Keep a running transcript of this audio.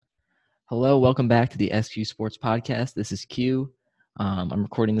Hello, welcome back to the SQ Sports Podcast. This is Q. I'm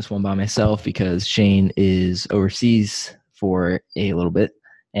recording this one by myself because Shane is overseas for a little bit,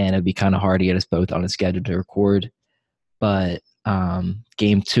 and it'd be kind of hard to get us both on a schedule to record. But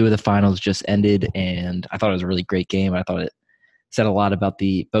game 2 of the finals just ended, and I thought it was a really great game. I thought it said a lot about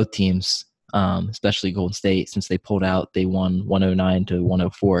both teams, especially Golden State, since they pulled out. They won 109 to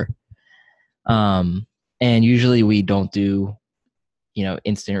 104. And usually we don't do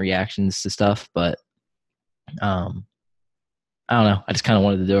instant reactions to stuff, but I don't know. I just kind of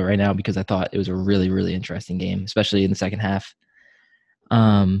wanted to do it right now because I thought it was a really, really interesting game, especially in the second half.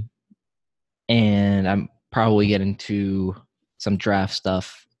 And I'm probably getting to some draft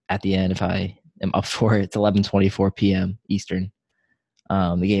stuff at the end if I am up for it. It's 11:24 p.m. Eastern.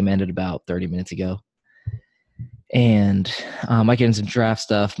 The game ended about 30 minutes ago. And might get into some draft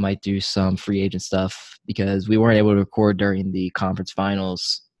stuff, might do some free agent stuff because we weren't able to record during the conference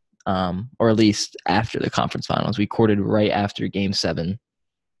finals, or at least after the conference finals. We recorded right after Game 7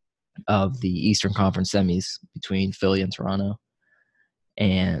 of the Eastern Conference semis between Philly and Toronto.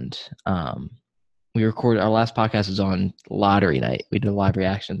 And we recorded – our last podcast was on lottery night. We did a live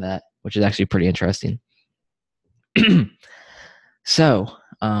reaction to that, which is actually pretty interesting. So,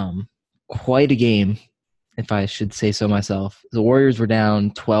 quite a game, if I should say so myself. The Warriors were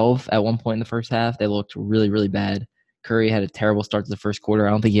down 12 at one point in the first half. They looked really, really bad. Curry had a terrible start to the first quarter.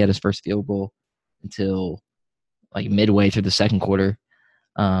 I don't think he had his first field goal until like midway through the second quarter,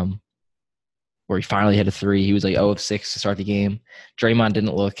 where he finally hit a three. He was like 0 of 6 to start the game. Draymond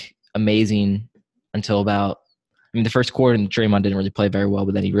didn't look amazing until the first quarter, and Draymond didn't really play very well,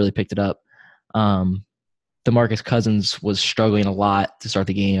 but then he really picked it up. DeMarcus Cousins was struggling a lot to start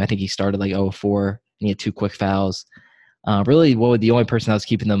the game. I think he started like 0 of 4, and he had 2 quick fouls. Really, the only person that was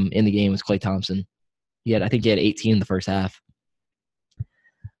keeping them in the game was Klay Thompson. I think he had 18 in the first half.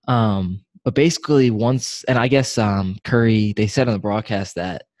 But basically and I guess Curry, they said on the broadcast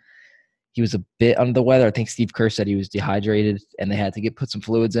that he was a bit under the weather. I think Steve Kerr said he was dehydrated, and they had to put some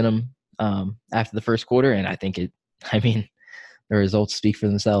fluids in him after the first quarter. And I think the results speak for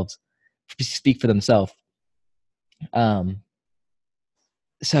themselves.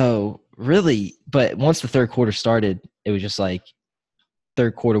 So really, but once the third quarter started, it was just like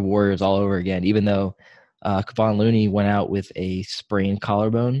third quarter Warriors all over again, even though Kevon Looney went out with a sprained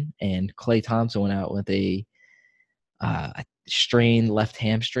collarbone and Klay Thompson went out with a strained left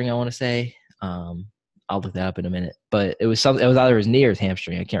hamstring, I want to say. I'll look that up in a minute. But it was either his knee or his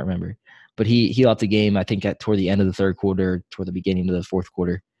hamstring. I can't remember. But he left the game, I think, toward the end of the third quarter, toward the beginning of the fourth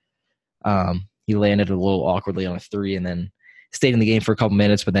quarter. He landed a little awkwardly on a three and then stayed in the game for a couple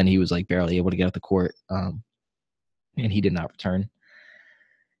minutes, but then he was like barely able to get off the court, and he did not return.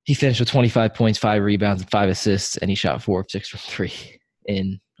 He finished with 25 points, 5 rebounds, and 5 assists, and he shot 4 of 6 from 3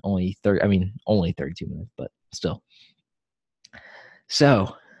 in only 32 minutes, but still.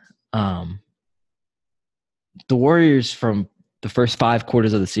 So, the Warriors from the first 5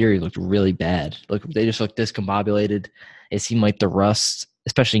 quarters of the series looked really bad. They just looked discombobulated. It seemed like the rust,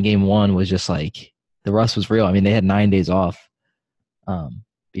 especially in Game 1, was just like the rust was real. I mean, they had 9 days off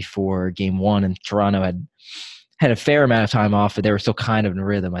before Game 1, and Toronto had a fair amount of time off, but they were still kind of in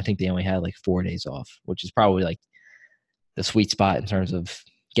rhythm. I think they only had like 4 days off, which is probably like the sweet spot in terms of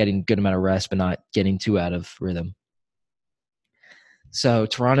getting a good amount of rest, but not getting too out of rhythm. So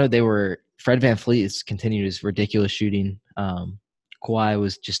Toronto, Fred VanVleet has continued his ridiculous shooting. Kawhi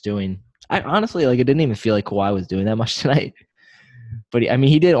was just I honestly, it didn't even feel like Kawhi was doing that much tonight. But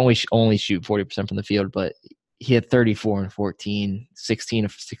he did only shoot 40% from the field, but he had 34 and 14, 16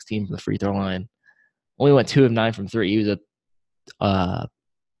 of 16 from the free throw line. Only went 2 of 9 from 3. He was a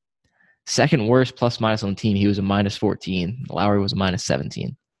second worst plus minus on the team. He was a minus 14. Lowry was a minus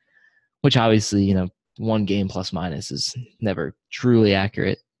 17, which obviously, one game plus minus is never truly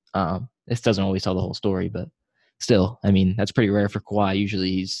accurate. This doesn't always tell the whole story, but still, that's pretty rare for Kawhi.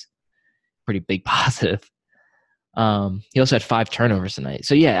 Usually he's pretty big positive. He also had 5 turnovers tonight.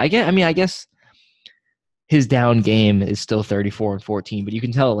 So yeah, I guess his down game is still 34 and 14, but you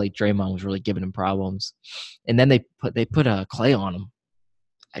can tell Draymond was really giving him problems. And then they put Klay on him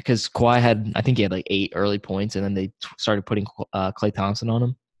because Kawhi I think he had 8 early points, and then they started putting Klay Thompson on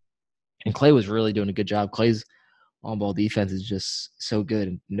him. And Klay was really doing a good job. Klay's on-ball defense is just so good,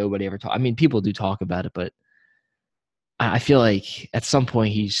 and nobody ever talk. People do talk about it, but I feel like at some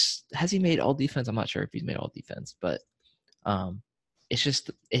point has he made all defense? I'm not sure if he's made all defense, but it's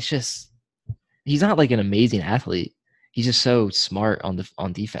just he's not an amazing athlete. He's just so smart on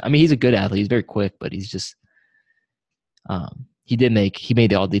defense. He's a good athlete. He's very quick, but he's just he made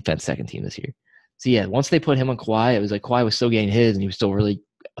the all defense second team this year. So yeah, once they put him on Kawhi, it was like Kawhi was still getting his, and he was still really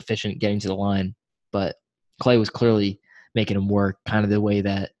efficient getting to the line. But Clay was clearly making him work, kind of the way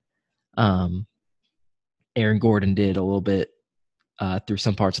that Aaron Gordon did a little bit through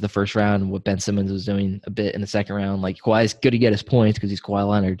some parts of the first round, and what Ben Simmons was doing a bit in the second round. Like Kawhi's good to get his points because he's Kawhi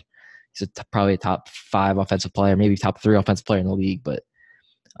Leonard. He's probably a top 5 offensive player, maybe top 3 offensive player in the league. But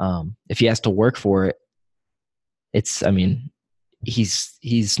if he has to work for it,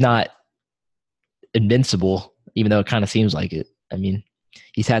 he's not invincible, even though it kind of seems like it. I mean,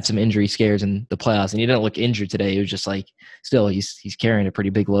 he's had some injury scares in the playoffs, and he didn't look injured today. It was just like, still, he's carrying a pretty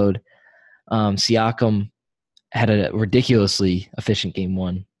big load. Siakam had a ridiculously efficient game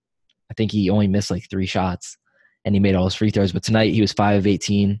 1. I think he only missed like 3 shots, and he made all his free throws. But tonight he was 5 of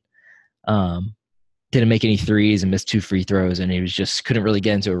 18. Didn't make any threes and missed 2 free throws, and he was just couldn't really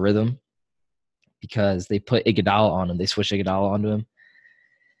get into a rhythm because they put Iguodala on him. They switched Iguodala onto him,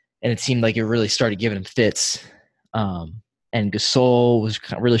 and it seemed like it really started giving him fits. And Gasol was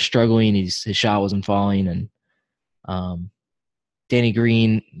really struggling. His shot wasn't falling, and Danny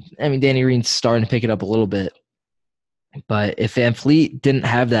Green's starting to pick it up a little bit. But if Van Fleet didn't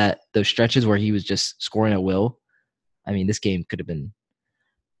have those stretches where he was just scoring at will, I mean, this game could have been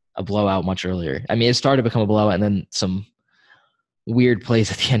a blowout much earlier. I mean, it started to become a blowout, and then some weird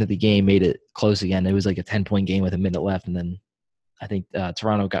plays at the end of the game made it close again. It was like a 10-point game with a minute left, and then I think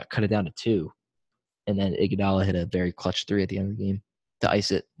Toronto cut it down to 2. And then Iguodala hit a very clutch 3 at the end of the game to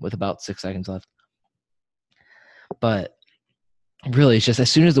ice it with about 6 seconds left. But really, it's just as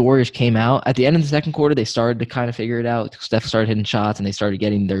soon as the Warriors came out, at the end of the second quarter, they started to kind of figure it out. Steph started hitting shots, and they started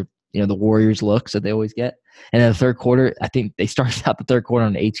getting their, the Warriors looks that they always get. And then the third quarter, I think they started out the third quarter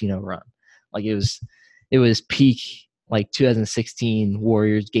on an 18-0 run. Like it was peak, like 2016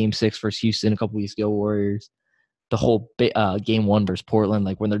 Warriors, Game 6 versus Houston a couple weeks ago, Warriors. The whole Game 1 versus Portland,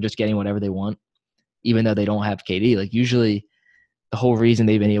 like when they're just getting whatever they want, even though they don't have KD. Like usually the whole reason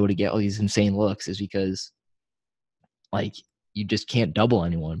they've been able to get all these insane looks is because like you just can't double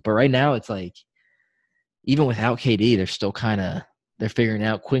anyone. But right now it's like even without KD, they're still they're figuring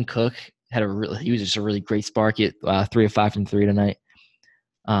out. Quinn Cook he was just a really great spark. He hit 3 of 5 from 3 tonight.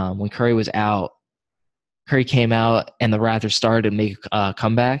 When Curry was out, Curry came out and the Raptors started to make a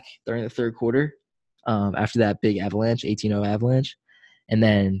comeback during the third quarter after that big avalanche, 18-0 avalanche. And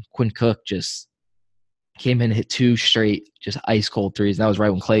then Quinn Cook just came in and hit 2 straight, just ice cold threes. And that was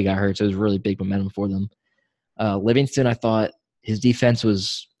right when Clay got hurt, so it was really big momentum for them. Livingston, I thought his defense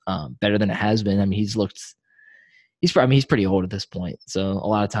was better than it has been. I mean, he's pretty old at this point, so a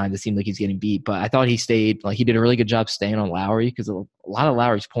lot of times it seemed like he's getting beat. But I thought he did a really good job staying on Lowry because a lot of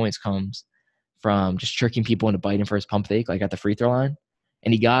Lowry's points comes from just tricking people into biting for his pump fake, like at the free throw line.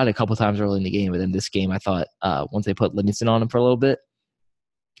 And he got it a couple times early in the game, but in this game, I thought once they put Livingston on him for a little bit,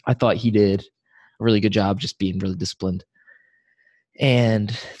 I thought he did a really good job just being really disciplined.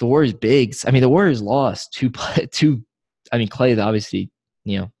 And the Warriors bigs, the Warriors lost two. Clay's obviously,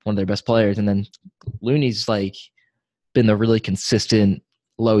 one of their best players. And then Looney's like been the really consistent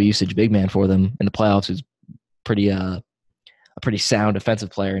low usage big man for them in the playoffs. Who's a pretty sound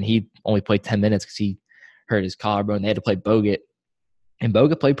defensive player. And he only played 10 minutes because he hurt his collarbone. They had to play Bogut. And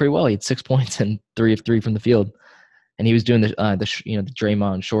Bogut played pretty well. He had 6 points and 3 of 3 from the field. And he was doing the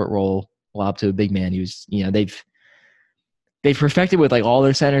Draymond short roll lob to a big man. He was, they've perfected with like all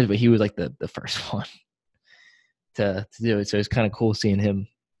their centers, but he was like the first one to do it. So it's kind of cool seeing him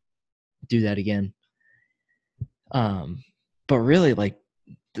do that again. But really, like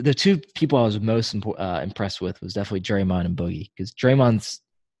the 2 people I was most impressed with was definitely Draymond and Boogie, because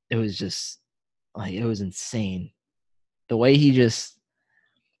it was just like it was insane the way his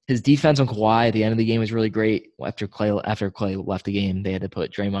defense on Kawhi at the end of the game was really great. After Clay left the game, they had to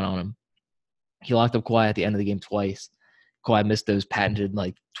put Draymond on him. He locked up Kawhi at the end of the game twice. Kawhi missed those patented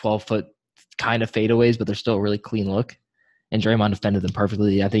like 12-foot kind of fadeaways, but they're still a really clean look. And Draymond defended them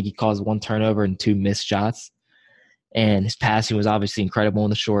perfectly. I think he caused 1 turnover and 2 missed shots. And his passing was obviously incredible on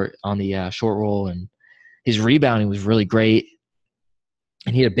the short roll, and his rebounding was really great.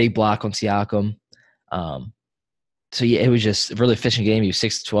 And he had a big block on Siakam. So yeah, it was just a really efficient game. He was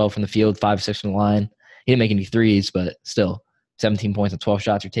 6-12 from the field, 5-6 from the line. He didn't make any threes, but still 17 points and 12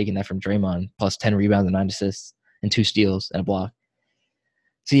 shots. You're taking that from Draymond, plus 10 rebounds and 9 assists and 2 steals and a block.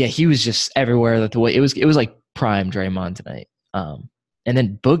 So yeah, he was just everywhere. That the way it was like prime Draymond tonight. And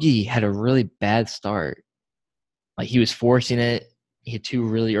then Boogie had a really bad start. Like he was forcing it. He had 2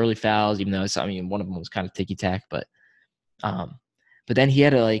 really early fouls, even though one of them was kind of ticky tack. But then he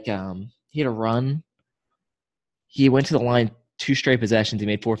had a run. He went to the line 2 straight possessions. He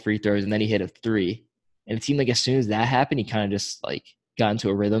made 4 free throws, and then he hit a 3. And it seemed like as soon as that happened, he kind of just like got into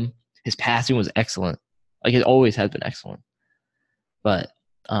a rhythm. His passing was excellent. Like it always has been excellent. But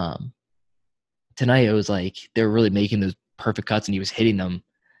Um, Tonight it was like they were really making those perfect cuts and he was hitting them,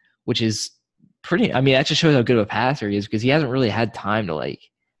 which is pretty. I mean, that just shows how good of a passer he is because he hasn't really had time to like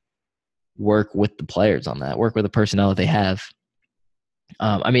work with the players on that, work with the personnel that they have.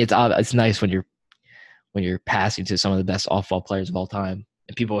 I mean, it's nice when you're passing to some of the best off-ball players of all time,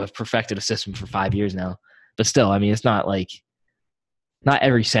 and people have perfected a system for 5 years now. But still, I mean, it's not like not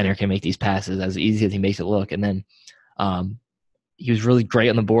every center can make these passes as easy as he makes it look. And then um, he was really great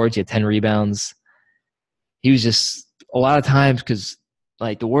on the boards. He had 10 rebounds. He was just a lot of times because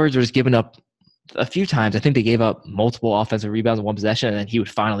like the Warriors were just giving up a few times. I think they gave up multiple offensive rebounds in one possession, and then he would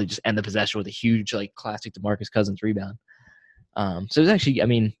finally just end the possession with a huge like classic DeMarcus Cousins rebound. So it was actually, I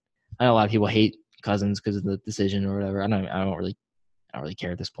mean, I know a lot of people hate Cousins because of the decision or whatever. I don't really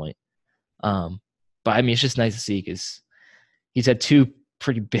care at this point. But I mean, it's just nice to see because he's had two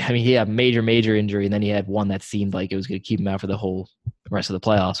pretty big. I mean, he had major injury, and then he had one that seemed like it was going to keep him out for the whole rest of the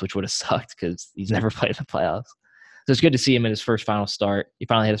playoffs, which would have sucked because he's never played in the playoffs. So it's good to see him in his first final start. He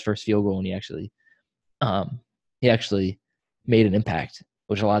finally had his first field goal, and he actually made an impact,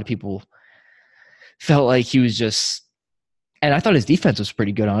 which a lot of people felt like he was just. And I thought his defense was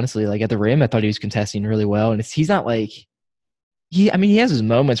pretty good, honestly. Like at the rim, I thought he was contesting really well. And he's not like I mean, he has his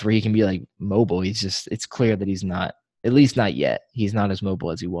moments where he can be like mobile. It's clear that he's not, at least not yet. He's not as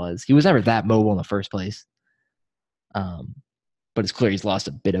mobile as he was. He was never that mobile in the first place. But it's clear he's lost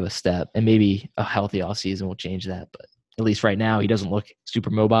a bit of a step, and maybe a healthy offseason will change that. But at least right now, he doesn't look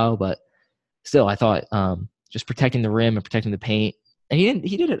super mobile. But still, I thought just protecting the rim and protecting the paint, and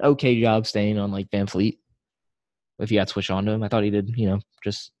he did an okay job staying on like Van Fleet. If you got switched onto him, I thought he did,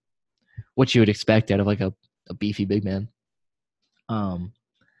 just what you would expect out of like a beefy big man.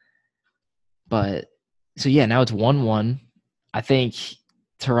 But so yeah, now it's 1-1. I think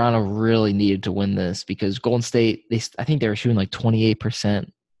Toronto really needed to win this because Golden State, I think they were shooting like 28%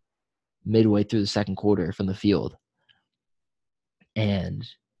 midway through the second quarter from the field. And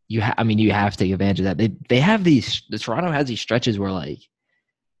you have to take advantage of that. They have Toronto has these stretches where like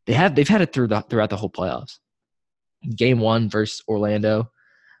they've had it throughout the whole playoffs. Game 1 versus Orlando,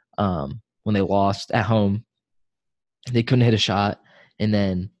 when they lost at home, they couldn't hit a shot. And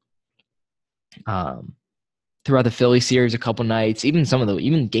then throughout the Philly series a couple nights, even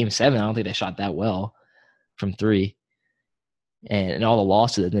Game 7, I don't think they shot that well from 3. And all the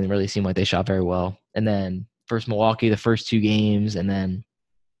losses, it didn't really seem like they shot very well. And then first Milwaukee, the first 2 games, and then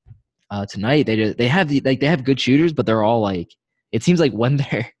tonight they have good shooters, but they're all like, it seems like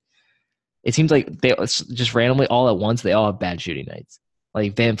they just randomly all at once they all have bad shooting nights.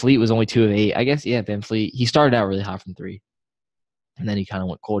 Like Van Fleet was only 2 of 8. I guess Van Fleet, he started out really hot from 3, and then he kind of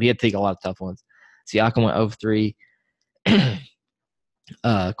went cold. He had to take a lot of tough ones. Siakam went 0 of 3.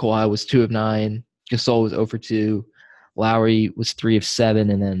 Kawhi was 2 of 9. Gasol was 0 for 2. Lowry was 3 of 7,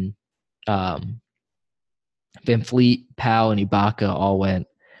 and then Van Fleet, Powell, and Ibaka all went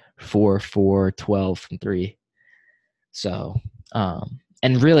 4 for 12 from 3. So,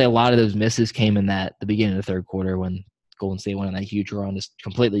 and really a lot of those misses came in the beginning of the third quarter when Golden State went on that huge run, just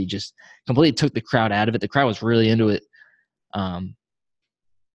completely took the crowd out of it. The crowd was really into it,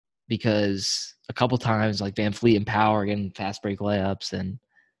 because a couple times like Van Fleet and Powell are getting fast break layups, and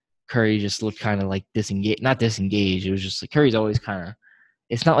Curry just looked kind of like not disengaged. It was just like Curry's always kind of.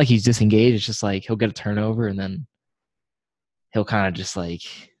 It's not like he's disengaged. It's just like he'll get a turnover and then he'll kind of just like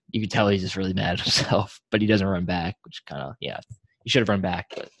you can tell he's just really mad at himself, but he doesn't run back, which kind of he should have run back.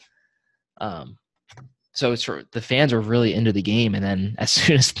 But so the fans were really into the game, and then as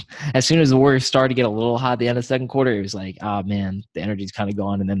soon as the Warriors started to get a little hot at the end of the second quarter, it was like, oh man, the energy's kind of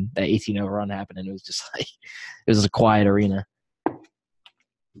gone, and then that 18-0 run happened, and it was just like it was a quiet arena.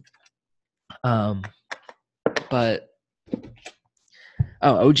 But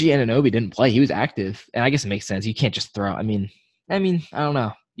OG Anunoby didn't play. He was active, and I guess it makes sense. You can't just throw. I mean, I don't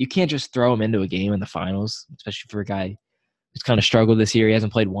know. You can't just throw him into a game in the finals, especially for a guy who's kind of struggled this year. He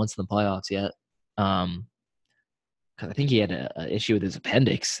hasn't played once in the playoffs yet. Because I think he had an issue with his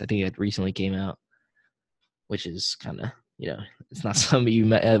appendix. I think it recently came out, which is kind of it's not something you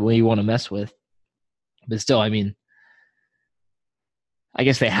want to mess with. But still, I mean, I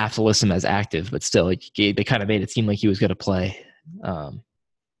guess they have to list him as active, but still, they kind of made it seem like he was going to play.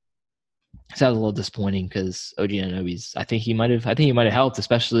 So that was a little disappointing because OG Anunoby's. I think he might have helped,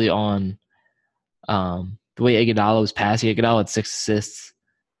 especially on the way Iguodala was passing. Iguodala had 6 assists.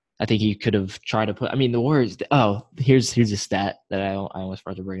 I think he could have tried to put. I mean, the Warriors. Oh, here's a stat that I almost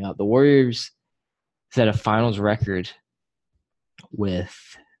forgot to bring up. The Warriors set a finals record with.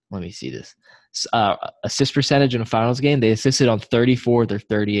 Let me see this. Assist percentage in a finals game. They assisted on 34 of their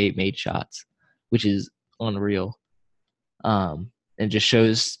 38 made shots, which is unreal. And and it just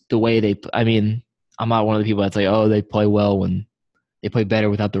shows the way they. I mean, I'm not one of the people that's like, oh, they play well when they play better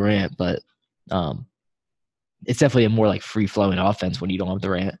without Durant, but it's definitely a more like free flowing offense when you don't have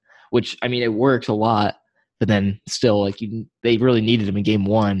Durant. Which I mean, it works a lot, but then still, like they really needed him in game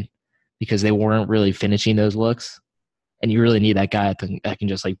one because they weren't really finishing those looks, and you really need that guy that can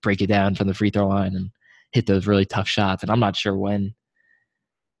just like break it down from the free throw line and hit those really tough shots. And I'm not sure when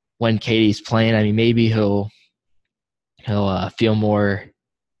Katie's playing. I mean, maybe he'll feel more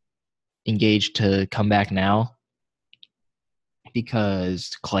engaged to come back now because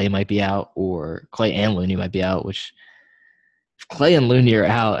Clay might be out, or Clay and Looney might be out, which if Clay and Looney are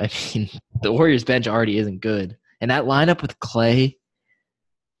out, I mean, the Warriors bench already isn't good. And that lineup with Clay,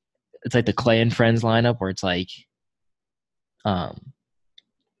 it's like the Clay and Friends lineup where it's like, what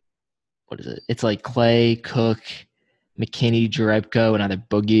is it? It's like Clay, Cook, McKinney, Jerebko, and either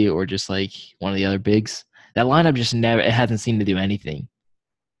Boogie or just like one of the other bigs. That lineup just it hasn't seemed to do anything.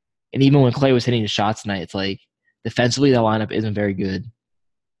 And even when Clay was hitting his shots tonight, it's like defensively that lineup isn't very good.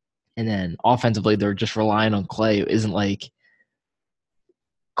 And then offensively, they're just relying on Clay. It isn't like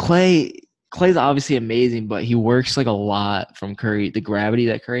Clay's obviously amazing, but he works like a lot from Curry. The gravity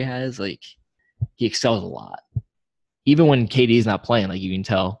that Curry has, like he excels a lot. Even when KD's not playing, like you can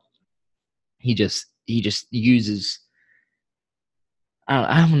tell, he just uses.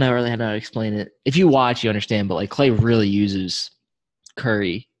 I don't know really how to explain it. If you watch, you understand. But like Clay really uses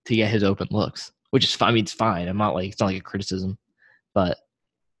Curry to get his open looks, which is fine. I mean, it's fine. I'm not like it's not like a criticism, but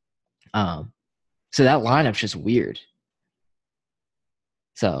so that lineup's just weird.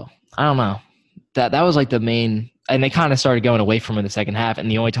 So I don't know. That was like the main, and they kind of started going away from it in the second half. And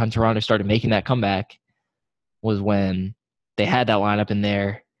the only time Toronto started making that comeback was when they had that lineup in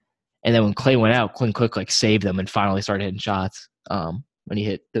there, and then when Clay went out, Quinn Cook like saved them and finally started hitting shots. When he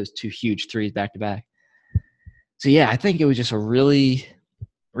hit those two huge threes back to back. So yeah, I think it was just a really,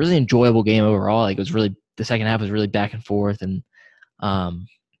 really enjoyable game overall. Like it was really the second half was really back and forth, and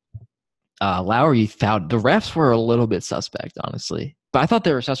Lowry fouled. The refs were a little bit suspect, honestly, but I thought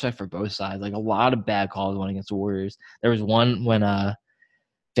they were suspect for both sides. Like a lot of bad calls went against the Warriors. There was one when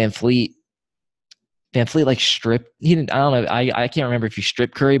Van Fleet like stripped. He didn't. I don't know. I can't remember if he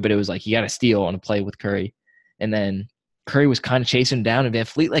stripped Curry, but it was like he got a steal on a play with Curry, and then Curry was kind of chasing him down, and Van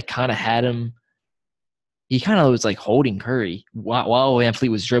Fleet like kind of had him. He kind of was like holding Curry while Van Fleet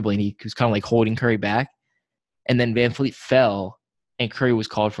was dribbling. He was kind of like holding Curry back, and then Van Fleet fell, and Curry was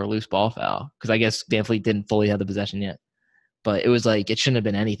called for a loose ball foul because I guess Van Fleet didn't fully have the possession yet. But it was like it shouldn't have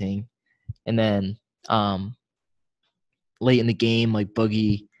been anything. And then late in the game, like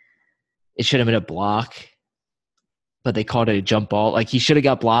Boogie, it should have been a block, but they called it a jump ball. Like he should have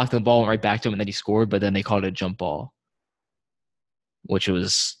got blocked, and the ball went right back to him, and then he scored. But then they called it a jump ball, which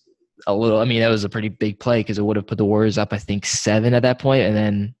was a little. I mean, that was a pretty big play because it would have put the Warriors up, I think, 7 at that point,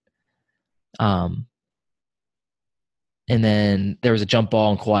 and then there was a jump ball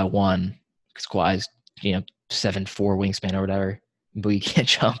and Kawhi won because Kawhi's 7'4" wingspan or whatever, but you can't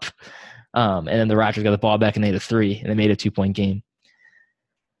jump. And then the Raptors got the ball back and they had a 3, and they made a 2-point game.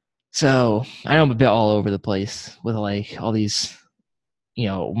 So I know I'm a bit all over the place with like all these,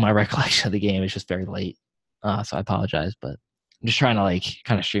 my recollection of the game is just very late. So I apologize, but I'm just trying to like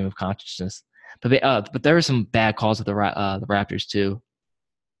kind of stream of consciousness. But there were some bad calls with the Raptors too.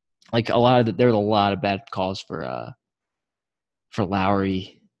 Like there were a lot of bad calls for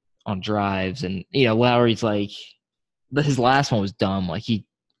Lowry on drives, and Lowry's like his last one was dumb. Like he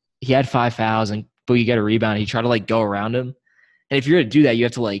had 5 fouls, and but you get a rebound. He tried to like go around him, and if you're gonna do that, you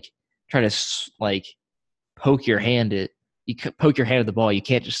have to like try to like poke your hand at the ball. You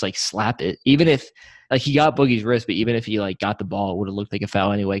can't just like slap it. Even if like he got Boogie's wrist, but even if he like got the ball, it would have looked like a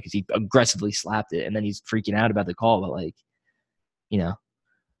foul anyway because he aggressively slapped it, and then he's freaking out about the call. But like,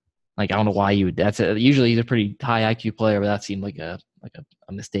 like I don't know why you would. Usually he's a pretty high IQ player, but that seemed like a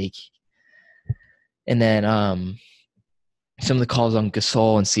mistake. And then some of the calls on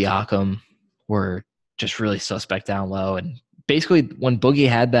Gasol and Siakam were just really suspect down low. And basically, when Boogie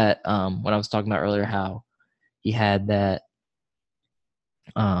had that, when I was talking about earlier, how he had that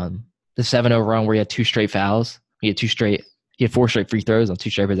the 7-0 run where he had 2 straight fouls. He had 4 straight free throws on 2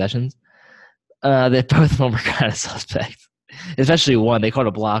 straight possessions. That both of them were kind of suspect. Especially one, they called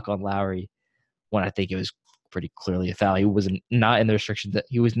a block on Lowry when I think it was pretty clearly a foul. He was not in the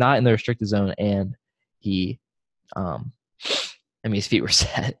restricted zone, and he, his feet were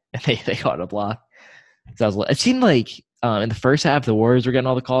set, and they called a block. So it seemed like in the first half the Warriors were getting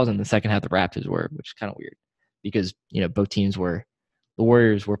all the calls, and the second half the Raptors were, which is kind of weird because both teams the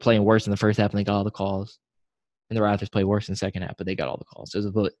Warriors were playing worse in the first half and they got all the calls, and the Raptors played worse in the second half, but they got all the calls. So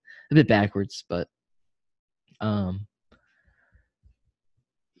it was a bit backwards, but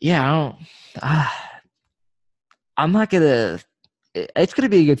yeah, I don't. I'm not gonna. It's gonna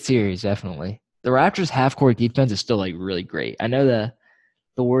be a good series, definitely. The Raptors' half-court defense is still like really great. I know the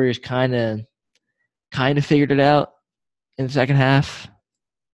Warriors kind of figured it out in the second half,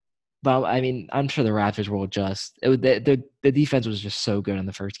 but I mean, I'm sure the Raptors will adjust. The defense was just so good in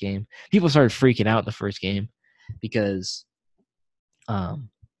the first game. People started freaking out in the first game because, um,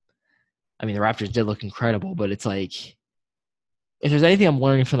 I mean, the Raptors did look incredible, but it's like if there's anything I'm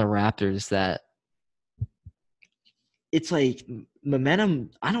learning from the Raptors, that it's like momentum.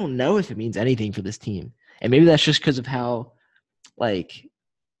 I don't know if it means anything for this team, and maybe that's just because of like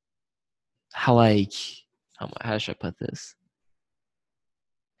how like how should I put this?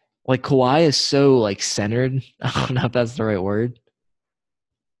 Like Kawhi is so like centered. I don't know if that's the right word.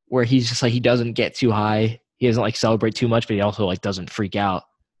 Where he's just like he doesn't get too high. He doesn't like celebrate too much, but he also like doesn't freak out.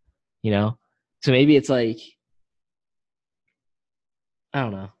 You know. So maybe it's like I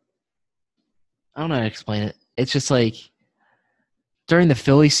don't know. I don't know how to explain it. It's just like during the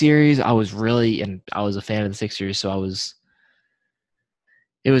Philly series, I was a fan of the Sixers, so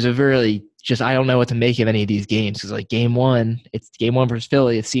it was a really just I don't know what to make of any of these games because like it's game one versus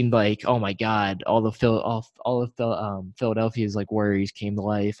Philly. It seemed like oh my god, all of Philadelphia's like worries came to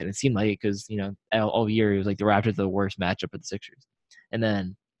life, and it seemed like it because all year it was like the Raptors the worst matchup of the Sixers, and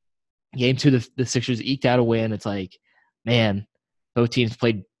then game two the Sixers eked out a win. It's like man, both teams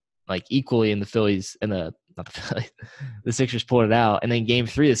played like equally, in the Phillies and the not the Phillies, the Sixers pulled it out, and then game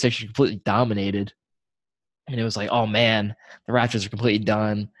three the Sixers completely dominated. And it was like, oh man, the Raptors are completely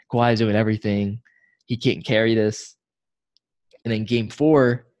done. Kawhi's doing everything. He can't carry this. And then game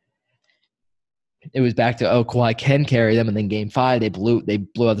four, it was back to Kawhi can carry them. And then game five, they blew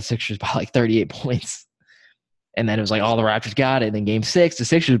out the Sixers by like 38 points. And then it was like, the Raptors got it. And then game six, the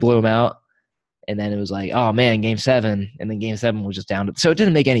Sixers blew them out. And then it was like, oh man, game seven. And then game seven was just down to, so it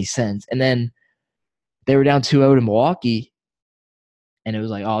didn't make any sense. And then they were down 2-0 to Milwaukee. And it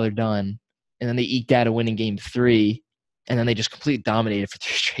was like, they're done. And then they eked out a win in game three. And then they just completely dominated for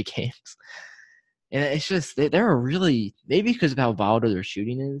 3 straight games. And it's just they're really maybe because of how volatile their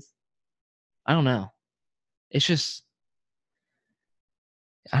shooting is. I don't know. It's just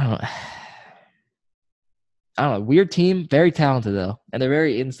I don't know. I don't know. Weird team, very talented though, and they're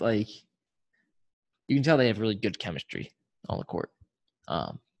very like you can tell they have really good chemistry on the court.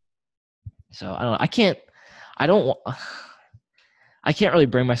 Um, so I don't know. I don't. I can't really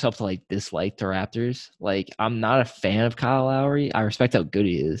bring myself to like dislike the Raptors. Like I'm not a fan of Kyle Lowry. I respect how good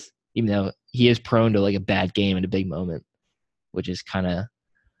he is, even though he is prone to like a bad game in a big moment, which is kind of.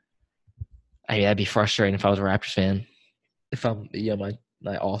 I mean, that'd be frustrating if I was a Raptors fan. If I'm,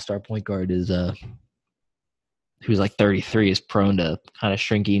 my all-star point guard is who's like 33 is prone to kind of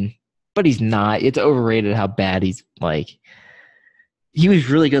shrinking, but he's not. It's overrated how bad he's like. He was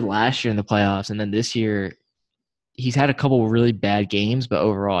really good last year in the playoffs, and then this year he's had a couple of really bad games, but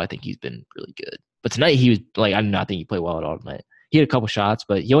overall I think he's been really good. But tonight he was like, I do not think he played well at all tonight. He had a couple shots,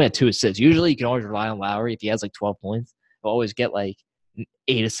 but he only had 2 assists. Usually you can always rely on Lowry. If he has like 12 points, he'll always get like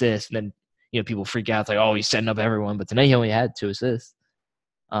 8 assists, and then people freak out. It's like, he's setting up everyone. But tonight he only had 2 assists.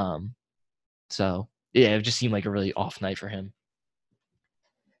 So yeah, it just seemed like a really off night for him.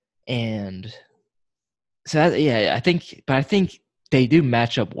 And so I think they do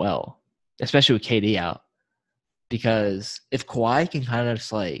match up well, especially with KD out. Because if Kawhi can kind of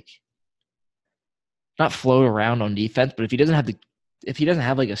just like not float around on defense, but if he doesn't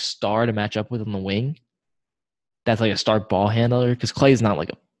have like a star to match up with on the wing, that's like a star ball handler. Because Clay's not like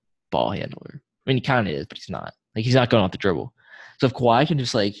a ball handler. I mean, he kind of is, but he's not. Like he's not going off the dribble. So if Kawhi can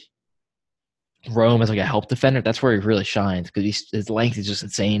just like roam as like a help defender, that's where he really shines because his length is just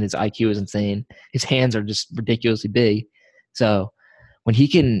insane. His IQ is insane. His hands are just ridiculously big. So when he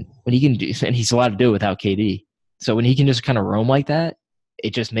can do, and he's allowed to do it without KD. So when he can just kind of roam like that,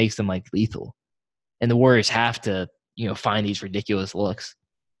 it just makes them like lethal. And the Warriors have to, find these ridiculous looks.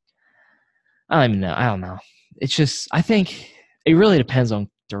 I don't even know. I don't know. It's just I think it really depends on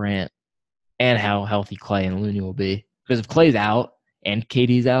Durant and how healthy Clay and Looney will be. Because if Clay's out and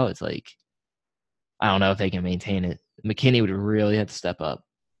KD's out, it's like I don't know if they can maintain it. McKinney would really have to step up.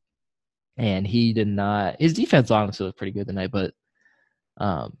 And he did not. His defense honestly was pretty good tonight, but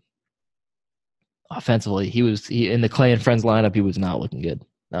offensively, he in the Clay and Friends lineup, he was not looking good.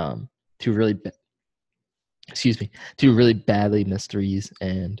 Two really badly missed threes,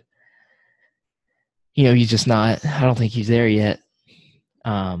 and he's just not. I don't think he's there yet.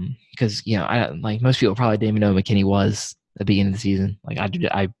 Because I like most people probably didn't even know who McKinney was at the beginning of the season. Like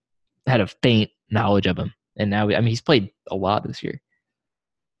I had a faint knowledge of him, and now he's played a lot this year,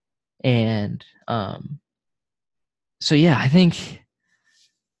 and so yeah, I think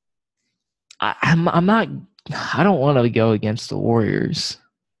I'm not. I don't want to go against the Warriors,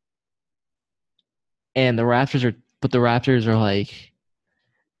 and the Raptors are. But the Raptors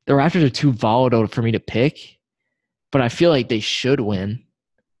are too volatile for me to pick. But I feel like they should win,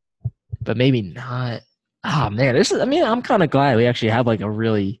 but maybe not. Oh man, this is. I mean, I'm kind of glad we actually have like a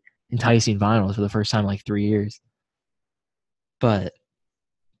really enticing finals for the first time in like 3 years. But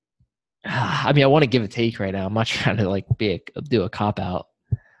I mean, I want to give a take right now. I'm not trying to like do a cop out,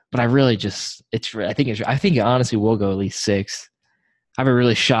 but I really just I think it honestly will go at least 6. I'd be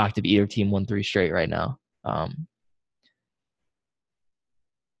really shocked if either team won 3 straight right now.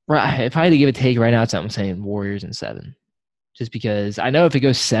 Right, if I had to give a take right now, I'm saying Warriors in 7, just because I know if it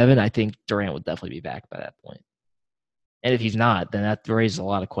goes 7, I think Durant would definitely be back by that point. And if he's not, then that raises a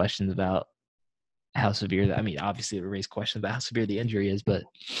lot of questions about how severe. I mean, obviously, it would raise questions about how severe the injury is, but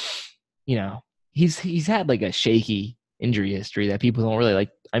he's had like a shaky injury history that people don't really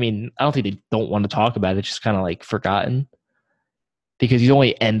like. I mean, I don't think they don't want to talk about it. It's just kind of like forgotten because he's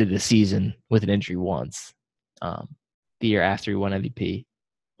only ended the season with an injury once, the year after he won MVP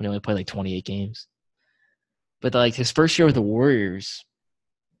when he only played like 28 games. But like his first year with the Warriors,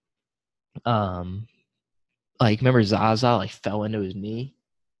 like remember Zaza like fell into his knee,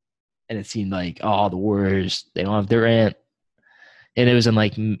 and it seemed like the Warriors they don't have Durant, and it was in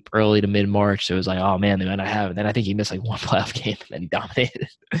like early to mid March, so it was like man they might not have it. Then I think he missed like one playoff game, and then he dominated.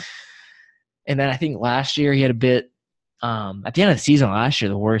 And then I think last year he had a bit. At the end of the season last year,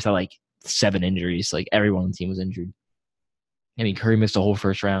 the Warriors had like 7 injuries. Like everyone on the team was injured. I mean, Curry missed the whole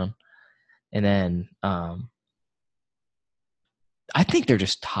first round, and then I think they're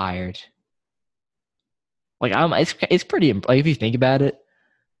just tired. Like it's pretty like if you think about it,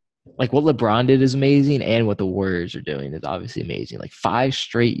 like what LeBron did is amazing, and what the Warriors are doing is obviously amazing. Like 5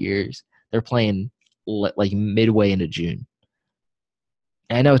 straight years, they're playing like midway into June.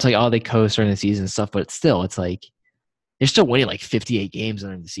 And I know it's like they coast during the season and stuff, but still, it's like they're still winning like 58 games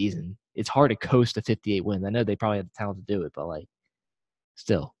during the season. It's hard to coast to 58 wins. I know they probably have the talent to do it, but like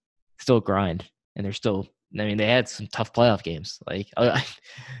still grind, and they're still. I mean, they had some tough playoff games. Like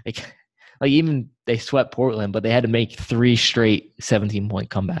even they swept Portland, but they had to make 3 straight 17-point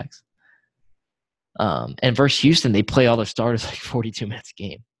comebacks. And versus Houston, they play all their starters like 42 minutes a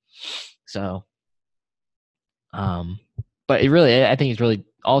game. So, but I think it's really.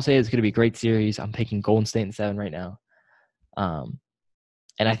 I'll say it's going to be a great series. I'm picking Golden State in 7 right now.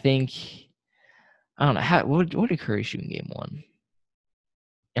 And I think I don't know what did Curry shoot in game 1.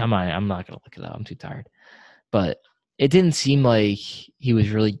 I'm not gonna look it up. I'm too tired. But it didn't seem like he was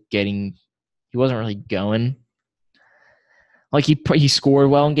really getting. He wasn't really going. Like he scored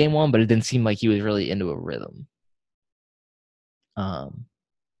well in game 1, but it didn't seem like he was really into a rhythm. Man,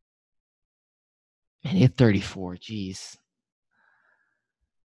 he had 34. Jeez.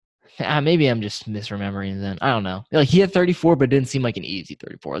 Maybe I'm just misremembering then. I don't know. Like he had 34, but it didn't seem like an easy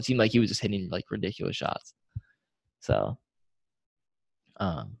 34. It seemed like he was just hitting like ridiculous shots. So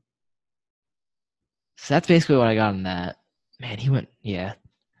that's basically what I got on that. Man, he went, yeah.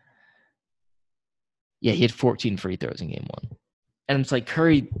 Yeah, he had 14 free throws in game 1. And it's like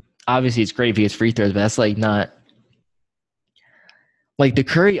Curry, obviously it's great if he gets free throws, but that's like not like the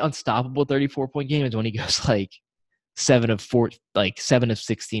Curry unstoppable 34-point game is when he goes like 7 of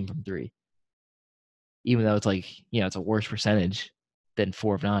 16 from 3. Even though it's like, it's a worse percentage than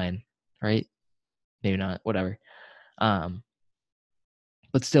 4 of 9, right? Maybe not, whatever. But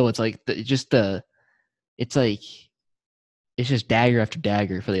still, it's like it's just dagger after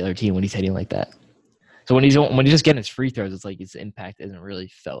dagger for the other team when he's hitting like that. So when he's just getting his free throws, it's like his impact isn't really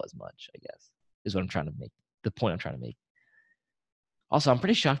felt as much, I guess, is what I'm trying to make. The point I'm trying to make. Also, I'm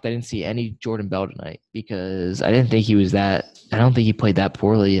pretty shocked I didn't see any Jordan Bell tonight because I didn't think he was that. I don't think he played that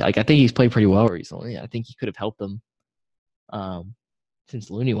poorly. Like I think he's played pretty well recently. I think he could have helped them since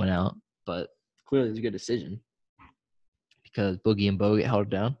Looney went out, but clearly it was a good decision because Boogie and Bo held it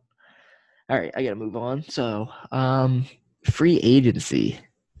down. All right, I got to move on. So, free agency.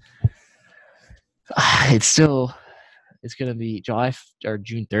 It's going to be July or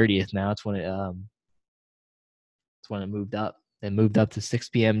June 30th now. It's when it moved up. They moved up to 6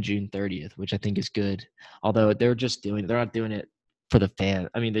 p.m. June 30th, which I think is good. Although they're not doing it for the fan.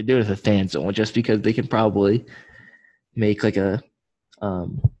 I mean, they do it for the fans only just because they can probably make like a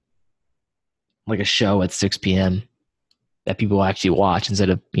show at 6 p.m. that people will actually watch instead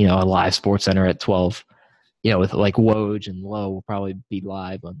of, a live sports center at 12, with like Woj and Lowe will probably be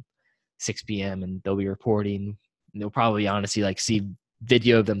live on 6 p.m. and they'll be reporting. And they'll probably honestly like see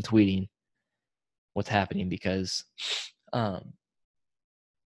video of them tweeting what's happening because Woj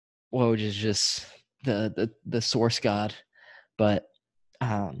is just the source god. But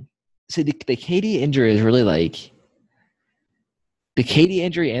So the KD injury is really like the KD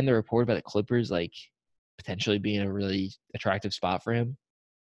injury and the report about the Clippers like potentially being a really attractive spot for him.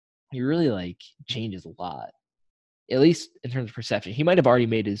 He really like changes a lot, at least in terms of perception. He might have already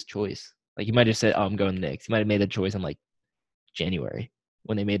made his choice. Like he might have said, "Oh, I'm going Knicks." He might have made a choice in like January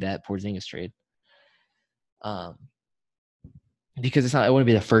when they made that Porzingis trade. Because it wouldn't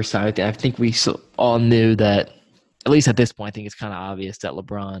be the first time. I think we all knew that, at least at this point, I think it's kind of obvious that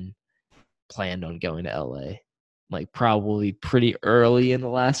LeBron planned on going to LA, like probably pretty early in the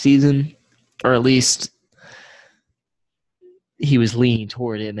last season, or at least he was leaning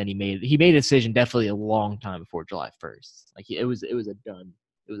toward it. And then he made a decision definitely a long time before July 1st. Like it was a done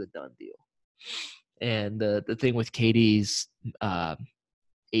deal. And the thing with KD's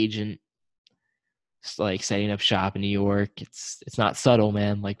agent, like setting up shop in New York, it's not subtle,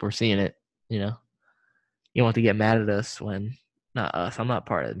 man. Like we're seeing it, you know. You don't have to get mad at us when not us. I'm not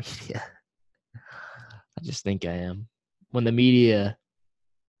part of the media. I just think I am. When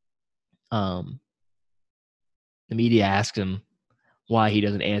um, the media asks him why he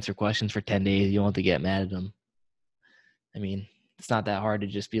doesn't answer questions for 10 days, you don't have to get mad at him. I mean, it's not that hard to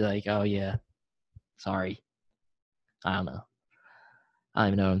just be like, oh yeah, sorry. I don't know. I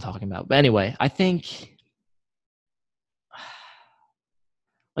don't even know what I'm talking about. But anyway, I think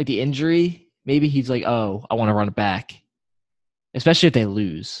like the injury, maybe he's like, oh, I want to run it back. Especially if they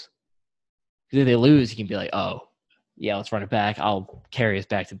lose. Because if they lose, he can be like, oh, yeah, let's run it back. I'll carry us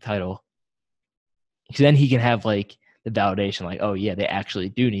back to the title. Because then he can have like the validation, like, oh yeah, they actually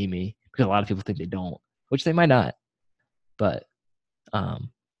do need me. Because a lot of people think they don't, which they might not. But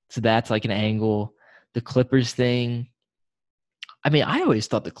so that's like an angle. The Clippers thing. I mean, I always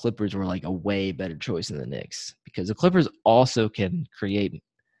thought the Clippers were like a way better choice than the Knicks because the Clippers also can pretty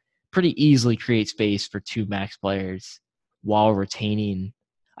easily create space for two max players while retaining.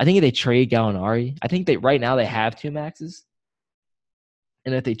 I think if they trade Gallinari, I think right now they have two maxes.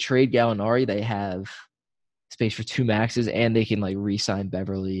 And if they trade Gallinari, they have space for two maxes and they can like re-sign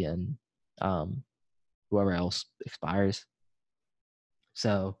Beverly and whoever else expires.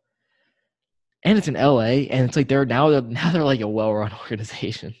 So, and it's in LA, and it's like they're like a well-run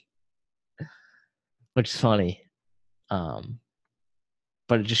organization, which is funny.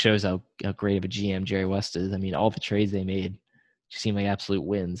 But it just shows how great of a GM Jerry West is. I mean, all the trades they made just seem like absolute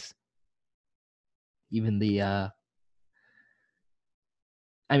wins. Even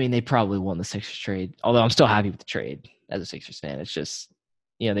I mean, they probably won the Sixers trade. Although I'm still happy with the trade as a Sixers fan. It's just,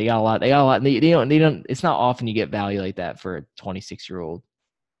 they got a lot. They got a lot. They don't. It's not often you get value like that for a 26-year-old.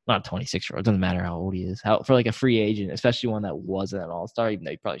 Not 26-year-old. It doesn't matter how old he is. For like a free agent, especially one that wasn't an all-star, even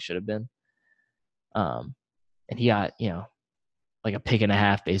though he probably should have been. And he got like a pick and a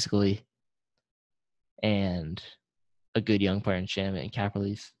half basically, and a good young player in Shamet and cap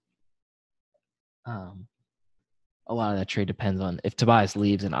release. A lot of that trade depends on if Tobias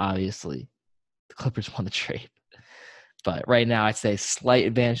leaves, and obviously the Clippers won the trade. But right now, I'd say slight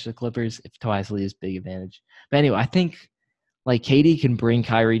advantage to the Clippers. If Tobias leaves, big advantage. But anyway, I think like KD can bring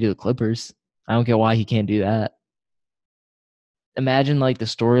Kyrie to the Clippers. I don't get why he can't do that. Imagine like the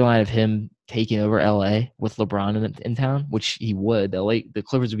storyline of him taking over LA with LeBron in town, which he would. The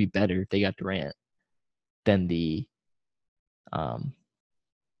Clippers would be better if they got Durant than the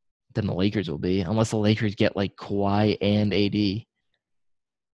Lakers will be, unless the Lakers get like Kawhi and AD.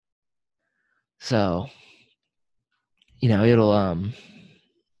 So, it'll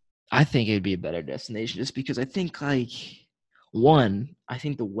I think it'd be a better destination just because I think I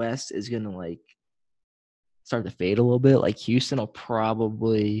think the West is gonna like start to fade a little bit. Like Houston will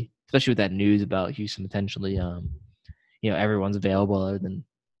probably, especially with that news about Houston potentially, everyone's available other than,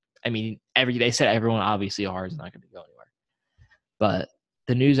 they said everyone obviously Hard is not going to go anywhere, but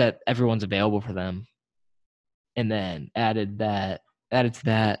the news that everyone's available for them, and then added to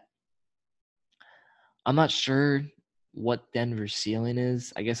that, I'm not sure what Denver's ceiling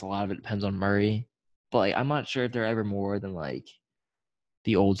is. I guess a lot of it depends on Murray, but like I'm not sure if they're ever more than like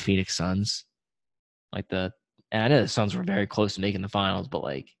the old Phoenix Suns, and I know the Suns were very close to making the finals, but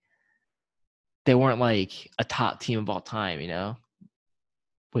like they weren't like a top team of all time,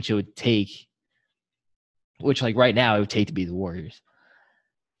 which it would take, which like right now it would take to be the Warriors.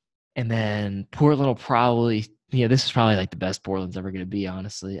 And then Portland will probably, this is probably like the best Portland's ever going to be,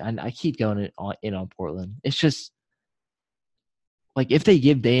 honestly. I keep going in on Portland. It's just like if they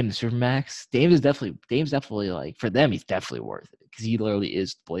give Dame the Supermax, Dame's definitely like, for them, he's definitely worth it because he literally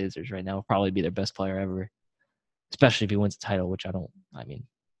is the Blazers right now. Will probably be their best player ever, especially if he wins the title, which I don't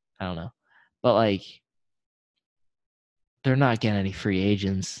know. But like, they're not getting any free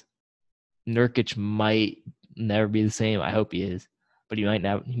agents. Nurkic might never be the same. I hope he is. but he might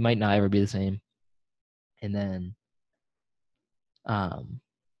not ever be the same. And then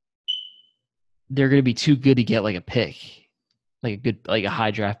they're going to be too good to get like a pick, like a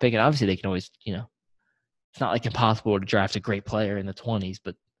high draft pick. And obviously they can always, it's not like impossible to draft a great player in the 20s,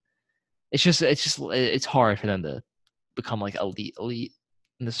 but it's hard for them to become like elite.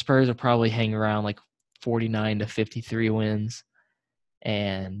 And the Spurs will probably hang around like 49 to 53 wins.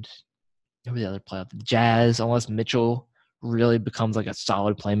 And who are the other playoff? The Jazz, unless Mitchell really becomes like a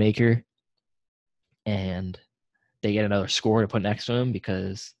solid playmaker and they get another scorer to put next to him,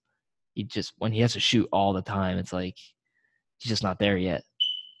 because when he has to shoot all the time, it's like he's just not there yet.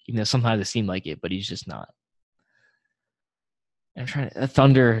 Even though sometimes it seemed like it, but he's just not. I'm trying to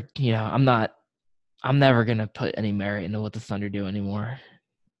Thunder, I'm never gonna put any merit into what the Thunder do anymore.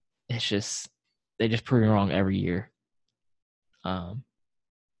 It's just they just prove me wrong every year.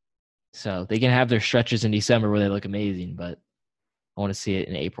 So they can have their stretches in December where they look amazing, but I want to see it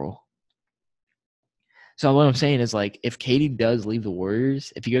in April. So what I'm saying is, like, if KD does leave the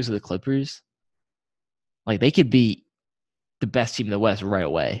Warriors, if he goes to the Clippers, like, they could be the best team in the West right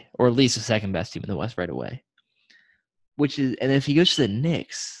away, or at least the second best team in the West right away. And if he goes to the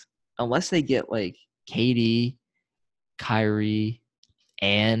Knicks, unless they get like KD, Kyrie,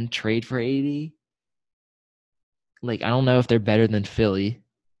 and trade for AD, like, I don't know if they're better than Philly.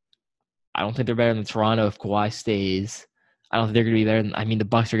 I don't think they're better than Toronto if Kawhi stays. I don't think they're going to be better than. The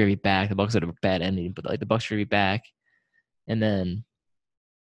Bucks are going to be back. The Bucks had a bad ending, but like the Bucks are going to be back. And then,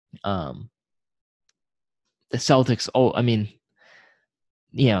 the Celtics.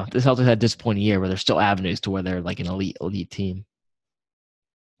 The Celtics had a disappointing year, but there's still avenues to where they're like an elite team.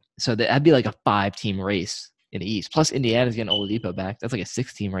 So that'd be like a 5-team race in the East. Plus, Indiana's getting Oladipo back. That's like a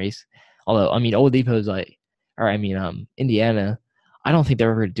 6-team race. Although, Oladipo's Indiana. I don't think they're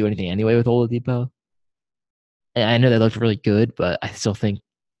ever going to do anything anyway with Oladipo. And I know they looked really good, but I still think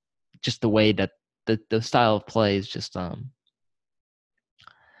just the way that the style of play is just how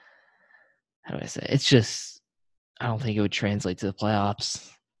do I say? It's just, I don't think it would translate to the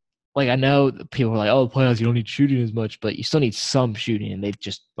playoffs. Like, I know people are like, "Oh, the playoffs, you don't need shooting as much," but you still need some shooting, and they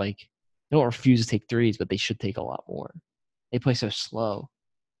just they don't refuse to take threes, but they should take a lot more. They play so slow.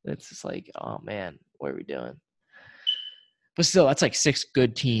 It's just like, oh man, what are we doing? But still, that's like 6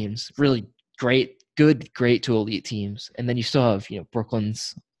 good teams, really great to elite teams, and then you still have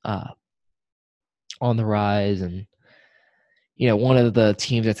Brooklyn's on the rise, and one of the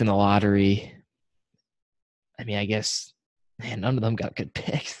teams that's in the lottery. I guess, man, none of them got good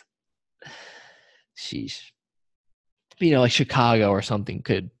picks. Sheesh. Like Chicago or something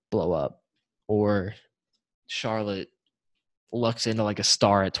could blow up, or Charlotte lucks into like a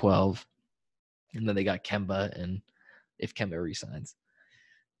star at 12, and then they got Kemba, and if Kemba resigns.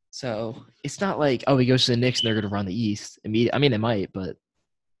 So it's not like, he goes to the Knicks and they're going to run the East. They might, but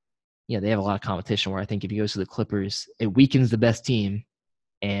they have a lot of competition, where I think if he goes to the Clippers, it weakens the best team,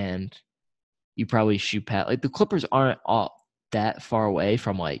 and you probably shoot past. Like, the Clippers aren't all that far away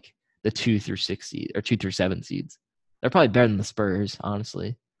from like the 2 through 6 seed or 2 through 7 seeds. They're probably better than the Spurs,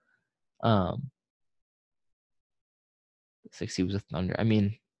 honestly. 6 seed was a Thunder.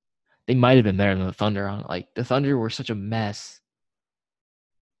 They might have been better than the Thunder. The Thunder were such a mess,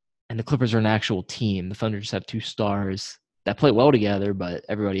 and the Clippers are an actual team. The Thunder just have 2 stars that play well together, but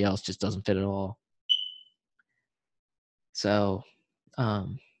everybody else just doesn't fit at all. So,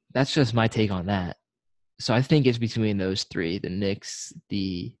 that's just my take on that. So I think it's between those 3: the Knicks,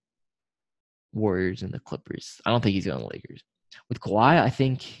 the Warriors, and the Clippers. I don't think he's going to the Lakers. With Kawhi, I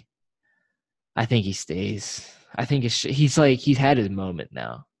think he stays. I think he's had his moment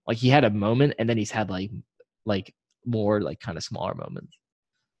now. Like, he had a moment, and then he's had like more like kind of smaller moments.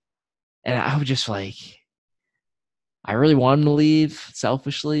 And I was just like, I really want him to leave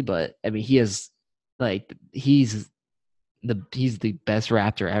selfishly, but he is like he's the best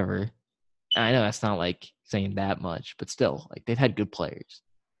Raptor ever. And I know that's not like saying that much, but still, like, they've had good players,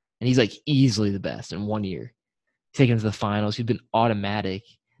 and he's like easily the best in 1 year. He's taken to the finals. He's been automatic.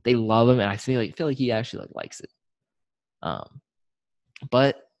 They love him, and I feel like he actually likes it.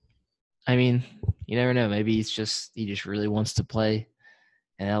 But you never know. Maybe he just really wants to play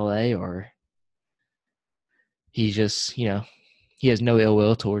in LA, or he just he has no ill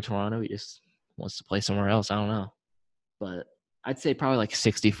will toward Toronto. He just wants to play somewhere else. I don't know, but I'd say probably like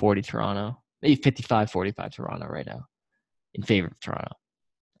 60-40 Toronto, maybe 55-45 Toronto right now, in favor of Toronto,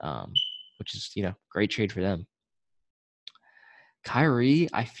 which is great trade for them. Kyrie,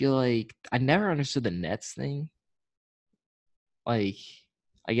 I feel like I never understood the Nets thing. Like,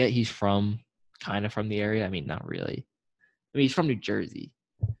 I get he's kind of from the area. Not really. He's from New Jersey,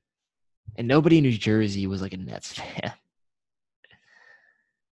 and nobody in New Jersey was like a Nets fan.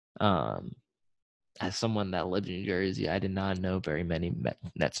 As someone that lived in New Jersey, I did not know very many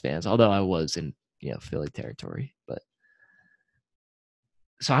Nets fans, although I was in Philly territory. But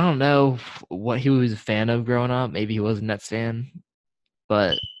so I don't know what he was a fan of growing up. Maybe he was a Nets fan,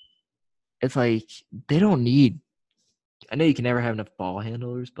 but it's like they don't need. I know you can never have enough ball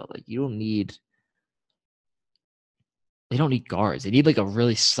handlers, but like you don't need. They don't need guards. They need like a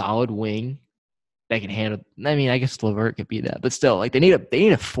really solid wing that can handle. I mean, I guess Levert could be that, but still, like they need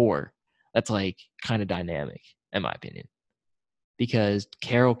a four that's like kind of dynamic, in my opinion, because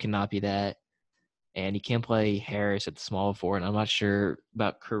Carroll cannot be that, and he can't play Harris at the small four, and I'm not sure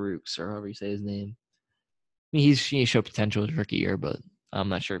about Karooks or however you say his name. I mean, he showed potential his rookie year, but I'm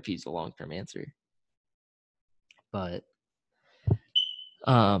not sure if he's the long term answer. But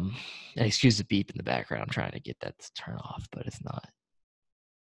and excuse the beep in the background. I'm trying to get that to turn off, but it's not.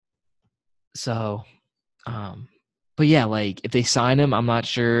 So, but yeah, like if they sign him, I'm not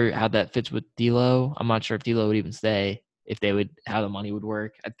sure how that fits with D'Lo. I'm not sure if D'Lo would even stay, if they would, how the money would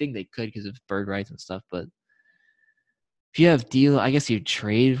work. I think they could because of bird rights and stuff. But if you have D'Lo, I guess you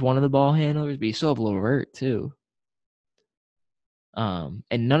trade one of the ball handlers, but you still have Levert too. And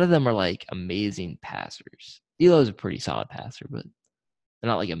none of them are like amazing passers. D'Lo's a pretty solid passer, but they're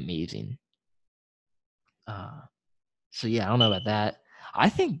not like amazing. So yeah, I don't know about that. I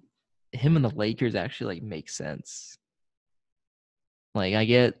think him and the Lakers actually like make sense. Like I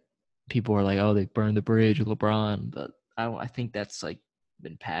get people are like, oh, they burned the bridge with LeBron, but I think that's like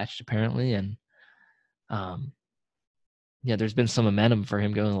been patched apparently, and yeah, there's been some momentum for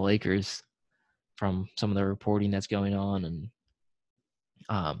him going to the Lakers from some of the reporting that's going on, and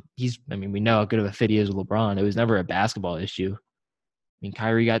I mean, we know how good of a fit he is with LeBron. It was never a basketball issue. I mean,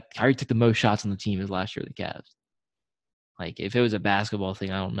 Kyrie took the most shots on the team his last year with the Cavs. Like, if it was a basketball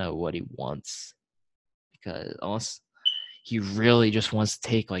thing, I don't know what he wants, because unless he really just wants to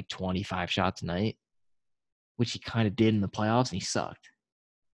take like 25 shots a night, which he kind of did in the playoffs, and he sucked.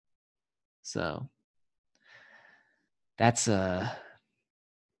 So that's I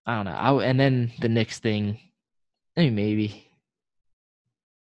don't know. And then the Knicks thing, I mean, maybe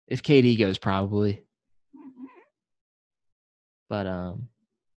if KD goes, probably, but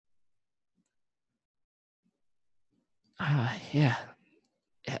yeah,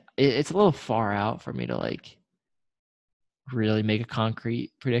 it's a little far out for me to like really make a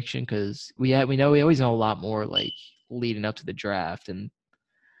concrete prediction, because we always know a lot more like leading up to the draft, and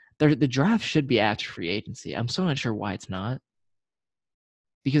the draft should be after free agency. I'm so not sure why it's not,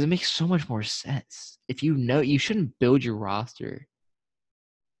 because it makes so much more sense. If you shouldn't build your roster,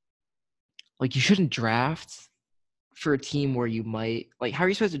 like you shouldn't draft for a team where you might like. How are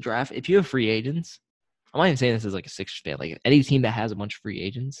you supposed to draft if you have free agents? I'm not even saying this as like a Sixers fan. Like any team that has a bunch of free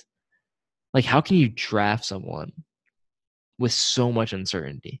agents, like how can you draft someone with so much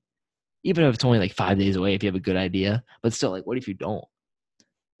uncertainty? Even if it's only like 5 days away, if you have a good idea, but still, like, what if you don't?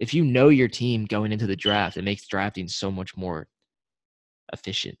 If you know your team going into the draft, it makes drafting so much more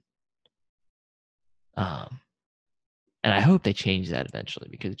efficient. Um, and I hope they change that eventually,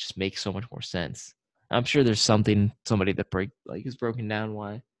 because it just makes so much more sense. I'm sure there's somebody that is broken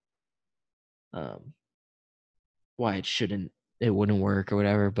down um, why it wouldn't work or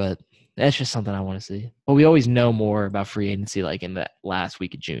whatever, but that's just something I want to see. But we always know more about free agency like in the last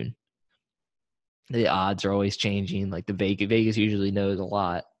week of June. The odds are always changing. Like the Vegas usually knows a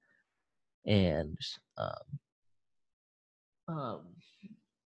lot, and um,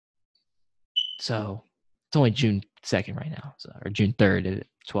 so it's only June 2nd right now, or June 3rd at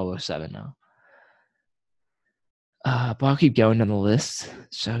 12:07 now. But I'll keep going on the list.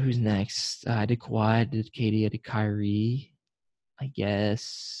 So who's next? I did Kawhi, I did KD, I did Kyrie. I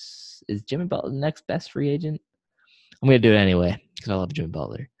guess is Jimmy Butler the next best free agent? I'm gonna do it anyway because I love Jimmy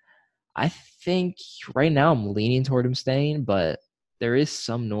Butler. I think right now I'm leaning toward him staying, but there is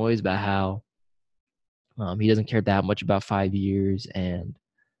some noise about how he doesn't care that much about 5 years, and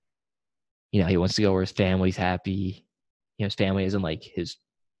he wants to go where his family's happy. His family isn't like his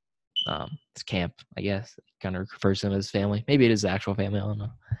camp, I guess. Kind of refers to him as family. Maybe it is the actual family. I don't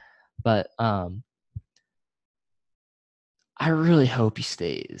know. But I really hope he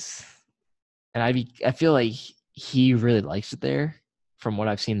stays. And I feel like he really likes it there from what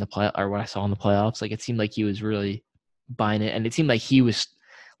I've seen what I saw in the playoffs. Like it seemed like he was really buying it, and it seemed like he was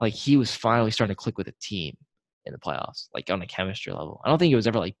finally starting to click with a team in the playoffs, like on a chemistry level. I don't think it was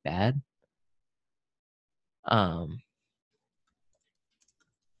ever like bad.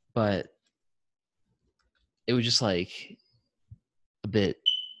 But it was just like a bit,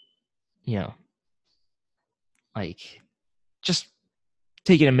 like just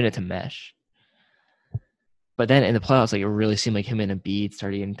taking a minute to mesh. But then in the playoffs, like it really seemed like him and Embiid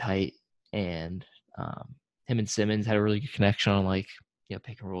started getting tight, and him and Simmons had a really good connection on like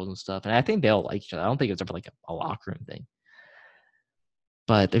pick and rolls and stuff. And I think they all like each other. I don't think it was ever like a locker room thing.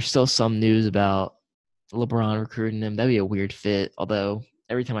 But there's still some news about LeBron recruiting him. That'd be a weird fit. Although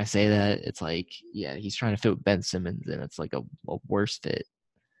every time I say that, it's like, yeah, he's trying to fit with Ben Simmons, and it's like a worse fit.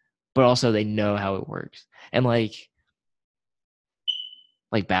 But also they know how it works. And like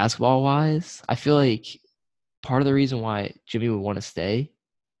basketball wise, I feel like part of the reason why Jimmy would want to stay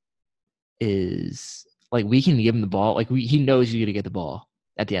is like we can give him the ball. Like he knows he's gonna get the ball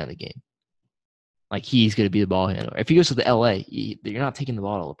at the end of the game. Like he's gonna be the ball handler. If he goes to the LA, you're not taking the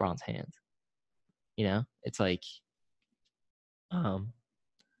ball out of LeBron's hands. It's like, um,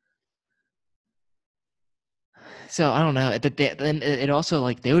 so I don't know. Then it also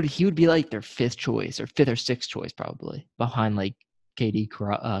like he would be like their fifth choice or fifth or sixth choice probably behind like KD,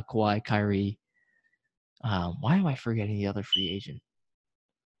 Kawhi, Kyrie. Why am I forgetting the other free agent?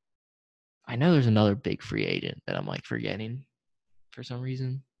 I know there's another big free agent that I'm like forgetting for some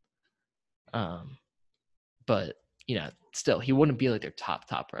reason. But still, he wouldn't be like their top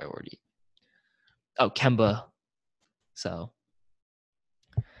priority. Oh, Kemba. So,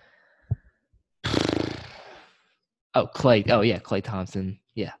 Clay. Oh yeah, Clay Thompson.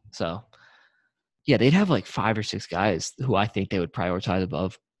 Yeah. So, yeah, they'd have like 5 or 6 guys who I think they would prioritize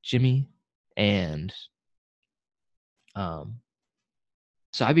above Jimmy, and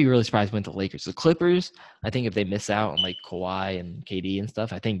so I'd be really surprised if went to Lakers. The Clippers, I think if they miss out on like Kawhi and KD and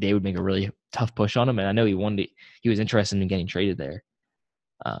stuff, I think they would make a really tough push on him. And I know he was interested in getting traded there.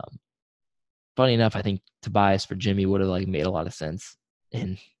 Funny enough, I think Tobias for Jimmy would have like made a lot of sense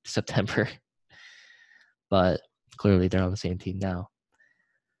in September, but clearly they're on the same team now.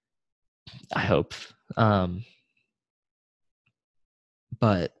 I hope.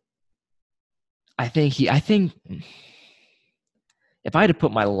 But I think if I had to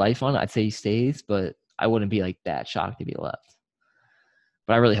put my life on it, I'd say he stays, but I wouldn't be like that shocked if he left.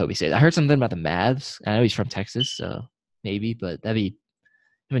 But I really hope he stays. I heard something about the Mavs. I know he's from Texas, so maybe, but that'd be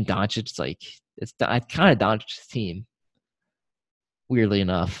him and Doncic. It's like it's kind of Doncic's team, weirdly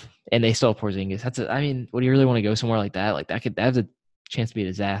enough, and they still have Porzingis. I mean, would you really want to go somewhere like that? Like that has a chance to be a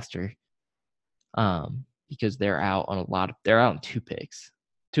disaster. Because they're out on they're out on 2 picks,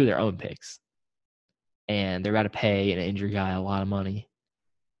 2 of their own picks, and they're about to pay an injured guy a lot of money.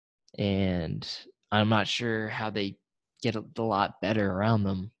 And I'm not sure how they get a lot better around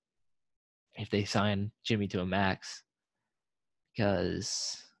them if they sign Jimmy to a max,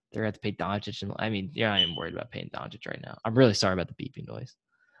 because they're going to have to pay Doncic. And I mean, you're not even worried about paying Doncic right now. I'm really sorry about the beeping noise.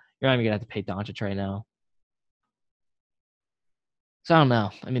 You're not even going to have to pay Doncic right now. So I don't know.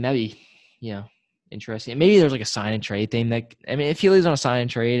 I mean, that'd be, interesting. Maybe there's like a sign and trade thing if he leaves on a sign and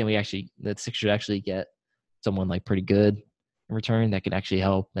trade and the Sixers actually get someone like pretty good in return that could actually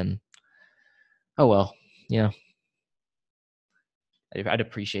help, then oh well, I'd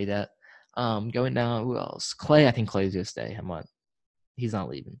appreciate that. Going down, who else? Clay, I think Clay's gonna stay. He's not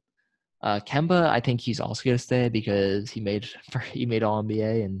leaving. Kemba, I think he's also gonna stay because he made All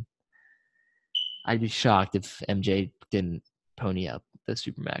NBA, and I'd be shocked if MJ didn't pony up the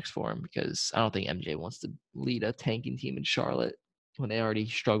Supermax for him, because I don't think MJ wants to lead a tanking team in Charlotte when they already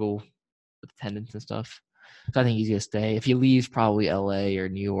struggle with attendance and stuff. So I think he's gonna stay. If he leaves, probably LA or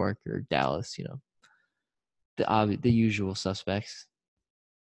New York or Dallas, the usual suspects.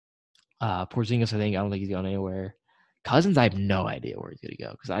 Porzingis, I don't think he's going anywhere. Cousins, I have no idea where he's gonna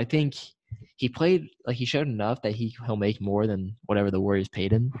go, because I think he played like he showed enough that he'll make more than whatever the Warriors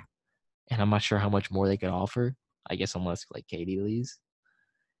paid him, and I'm not sure how much more they could offer. I guess unless like KD leaves.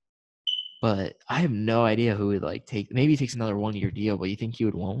 But I have no idea who would like take. Maybe he takes another 1-year deal, but you think he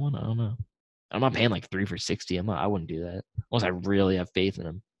would want one? I don't know. I'm not paying like 3 for 60. I wouldn't do that unless I really have faith in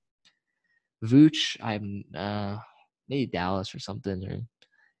him. Vooch, I'm maybe Dallas or something, or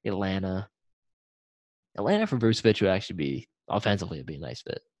Atlanta. Atlanta for Vucevic would actually be offensively a nice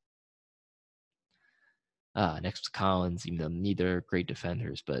fit. Next to Collins, even though neither are great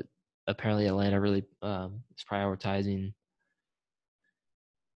defenders, but apparently Atlanta really is prioritizing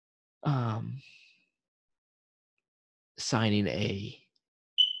signing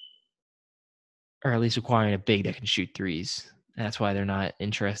or at least acquiring a big that can shoot threes. And that's why they're not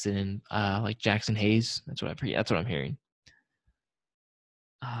interested in like Jackson Hayes. That's what I'm hearing.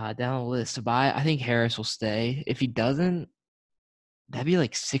 Down the list to buy, I think Harris will stay. If he doesn't, that'd be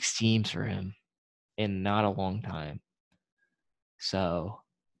like 6 teams for him in not a long time. So,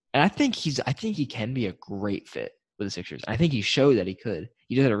 and I think he can be a great fit with the Sixers. I think he showed that he could.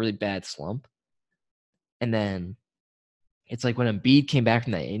 He just had a really bad slump, and then it's like when Embiid came back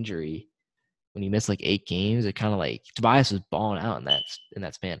from that injury, when he missed like 8 games, it kind of like Tobias was balling out in that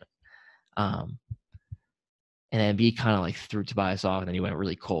span. And then B kind of like threw Tobias off, and then he went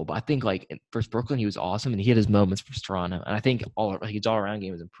really cold. But I think like versus Brooklyn, he was awesome, and he had his moments versus Toronto. And I think his all around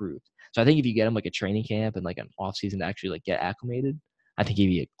game was improved. So I think if you get him like a training camp and like an off season to actually like get acclimated, I think he'd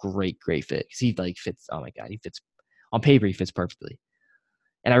be a great fit because he like fits. Oh my god, he fits on paper. He fits perfectly.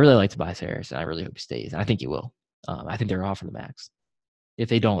 And I really like Tobias Harris, and I really hope he stays. And I think he will. I think they're offering the max. If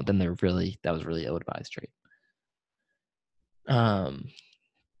they don't, then that was really ill-advised trade.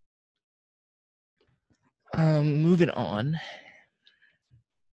 Moving on.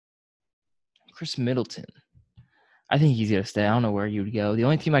 Chris Middleton. I think he's gonna stay. I don't know where you would go. The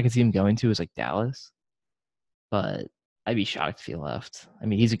only team I can see him going to is like Dallas, but I'd be shocked if he left. I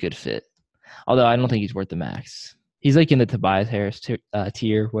mean, he's a good fit, although I don't think he's worth the max. He's like in the Tobias Harris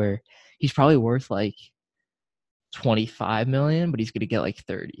tier where he's probably worth like 25 million, but he's gonna get like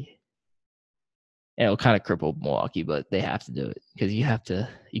 30. And it'll kind of cripple Milwaukee, but they have to do it because you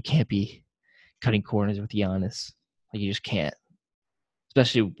can't be cutting corners with Giannis. Like you just can't,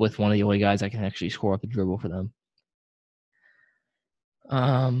 especially with one of the only guys that can actually score off the dribble for them.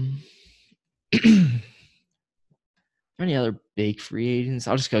 Any other big free agents?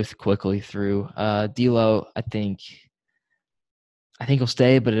 I'll just go quickly through. D'Lo, I think he'll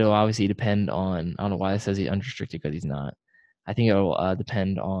stay, but it'll obviously depend on. I don't know why it says he's unrestricted because he's not. I think it'll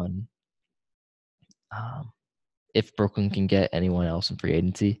depend on if Brooklyn can get anyone else in free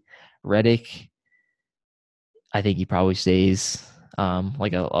agency. Redick, I think he probably stays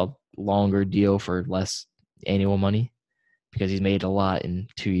like a longer deal for less annual money because he's made a lot in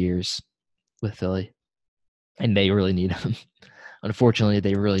 2 years with Philly, and they really need him. Unfortunately,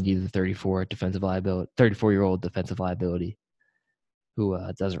 they really need the 34-year-old defensive liability who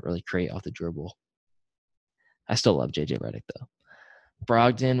doesn't really create off the dribble. I still love JJ Redick though.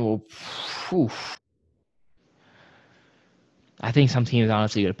 Brogdon will. I think some teams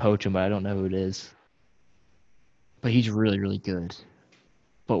honestly going to poach him, but I don't know who it is. But he's really good.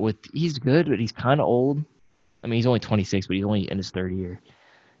 But he's good, but he's kind of old. I mean, he's only 26, but he's only in his third year,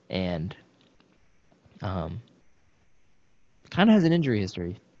 and kind of has an injury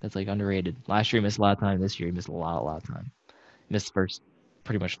history that's like underrated. Last year he missed a lot of time. This year he missed a lot of time. Missed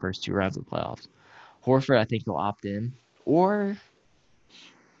pretty much first 2 rounds of the playoffs. Horford, I think he'll opt in, or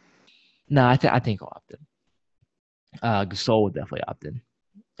no, I think he'll opt in. Gasol would definitely opt in,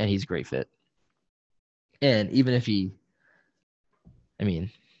 and he's a great fit. And even if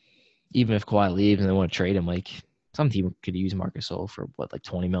Kawhi leaves and they want to trade him, like some team could use Marc Gasol for like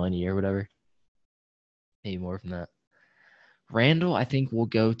 $20 million a year, or whatever, maybe more from that. Randall, I think will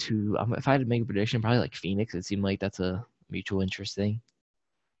go to. If I had to make a prediction, probably like Phoenix. It seemed like that's a mutual interest thing.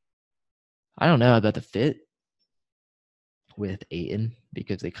 I don't know about the fit with Ayton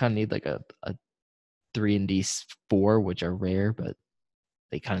because they kind of need like a 3-and-D 4, which are rare, but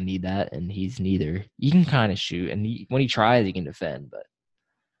they kind of need that, and he's neither. He can kind of shoot, and when he tries, he can defend, but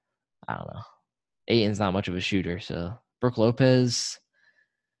I don't know. Ayton's not much of a shooter, so Brook Lopez.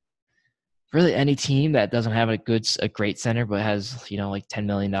 Really, any team that doesn't have a great center, but has like $10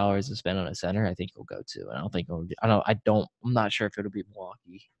 million to spend on a center, I think he'll go to. And I don't think it'll be, I'm not sure if it'll be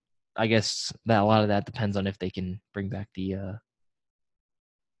Milwaukee. I guess that a lot of that depends on if they can bring back the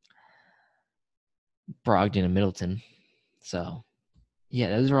Brogdon and Middleton. So, yeah,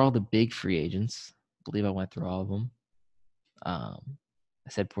 those are all the big free agents. I believe I went through all of them. I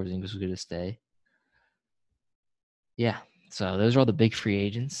said Porzingis was going to stay. Yeah, so those are all the big free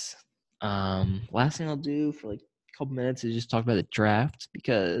agents. Last thing I'll do for like a couple minutes is just talk about the draft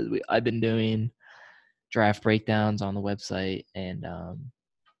because I've been doing draft breakdowns on the website, and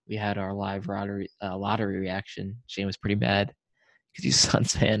we had our live lottery reaction. Shane was pretty mad because he's a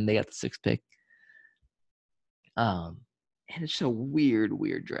Suns fan. They got the 6th pick. And it's just a weird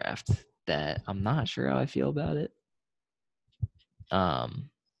draft that I'm not sure how I feel about it.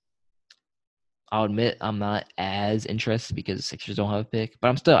 I'll admit I'm not as interested because the Sixers don't have a pick, but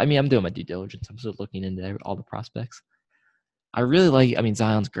I'm doing my due diligence. I'm still looking into all the prospects. I really like,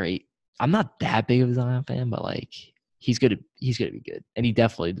 Zion's great. I'm not that big of a Zion fan, but like he's gonna be good. And he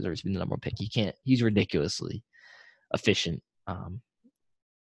definitely deserves to be the number 1 pick. He's ridiculously efficient. And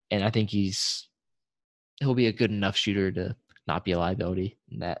I think he'll be a good enough shooter to not be a liability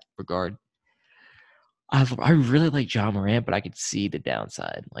in that regard. I really like John Morant, but I could see the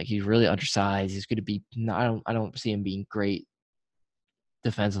downside. Like he's really undersized. He's going to be. I don't see him being great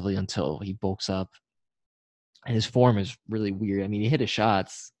defensively until he bulks up. And his form is really weird. I mean, he hit his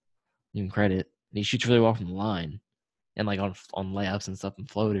shots. You can credit, and he shoots really well from the line, and like on layups and stuff and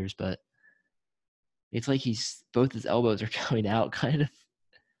floaters. But it's like both his elbows are coming out kind of.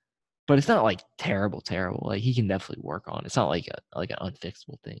 but it's not like terrible. Like he can definitely work on. It's not like an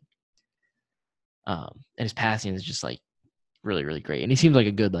unfixable thing. And his passing is just like really, really great. And he seems like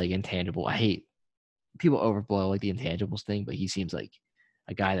a good like intangible. I hate people overblow like the intangibles thing, but he seems like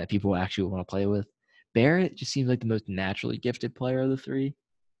a guy that people actually want to play with. Barrett just seems like the most naturally gifted player of the three,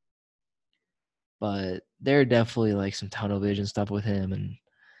 but there are definitely like some tunnel vision stuff with him, and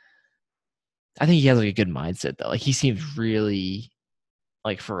I think he has like a good mindset though. Like he seems really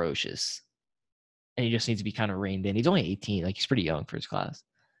like ferocious, and he just needs to be kind of reined in. He's only 18, like he's pretty young for his class.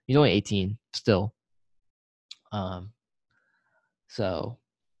 He's only 18 still. Um, so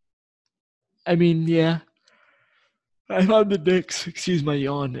I mean, yeah. If I'm the Knicks, excuse my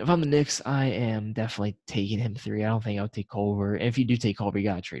yawn. If I'm the Knicks, I am definitely taking him 3. I don't think I would take Culver. And if you do take Culver, you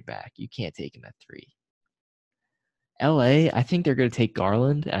gotta trade back. You can't take him at 3. LA, I think they're gonna take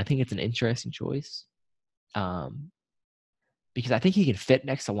Garland, and I think it's an interesting choice. Because I think he can fit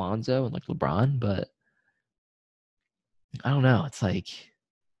next to Lonzo and like LeBron, but I don't know. It's like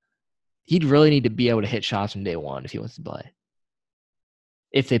he'd really need to be able to hit shots from day one if he wants to play.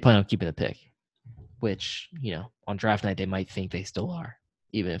 If they plan on keeping the pick, which, on draft night they might think they still are,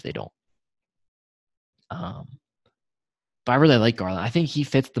 even if they don't. But I really like Garland. I think he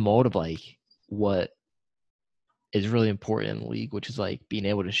fits the mold of like what is really important in the league, which is like being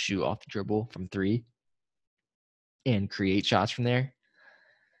able to shoot off the dribble from 3 and create shots from there.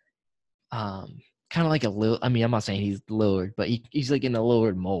 Kind of like a Lillard. I mean, I'm not saying he's Lillard, but he's like in a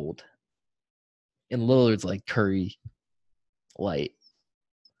Lillard mold. And Lillard's like Curry light.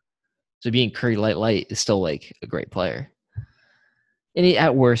 So being Curry light is still like a great player. And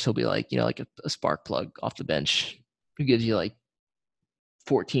at worst, he'll be like, like a spark plug off the bench who gives you like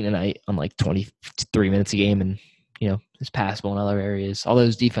 14 a night on like 23 minutes a game, and is passable in other areas. Although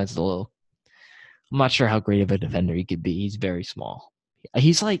his defense is a little, I'm not sure how great of a defender he could be. He's very small.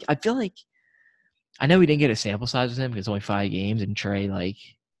 He's like, I feel like, I know we didn't get a sample size with him because it's only 5 games, and Trey like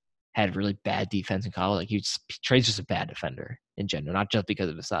had really bad defense in college. Like Trey's just a bad defender in general, not just because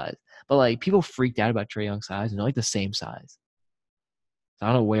of his size. But like people freaked out about Trey Young's size, and they're like the same size. So I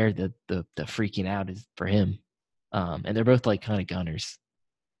don't know where the freaking out is for him. And they're both like kind of gunners.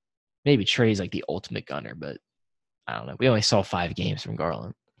 Maybe Trey's like the ultimate gunner, but I don't know. We only saw 5 games from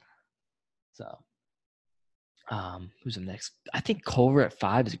Garland. So who's the next? I think Culver at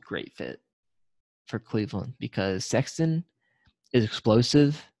 5 is a great fit for Cleveland because Sexton is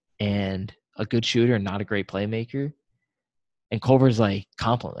explosive and a good shooter and not a great playmaker. And Culver's like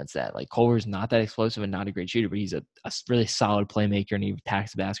complements that. Like Culver's not that explosive and not a great shooter, but he's a really solid playmaker and he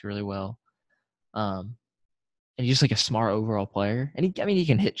attacks the basket really well. And he's just like a smart overall player. And he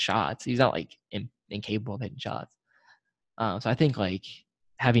can hit shots. He's not like incapable of hitting shots. So I think like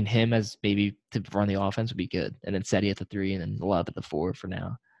having him as maybe to run the offense would be good. And then Seti at the 3 and then Love at the 4 for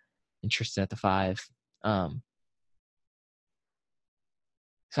now. And Tristan at the 5.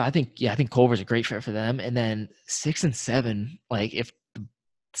 So I think Culver's a great fit for them. And then 6 and 7, like if the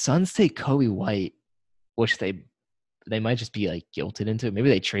Suns take Kobe White, which they might just be like guilted into it. Maybe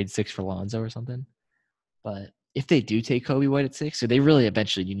they trade 6 for Lonzo or something. But if they do take Kobe White at 6, so they really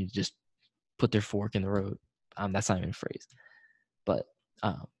eventually need to just put their fork in the road. That's not even a phrase. But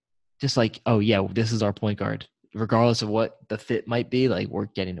just like, oh yeah, this is our point guard. Regardless of what the fit might be, like we're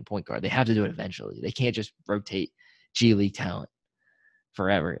getting a point guard. They have to do it eventually. They can't just rotate G League talent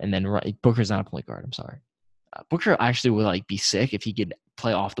forever. And then Booker's not a point guard. I'm sorry. Booker actually would like be sick if he could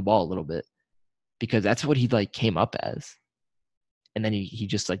play off the ball a little bit because that's what he like came up as. And then he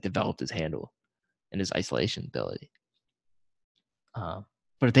just like developed his handle and his isolation ability. But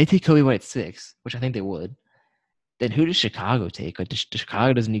if they take Kobe White at 6, which I think they would, then who does Chicago take? Like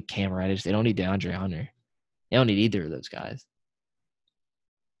Chicago doesn't need Cam Reddish. They don't need DeAndre Hunter. They don't need either of those guys.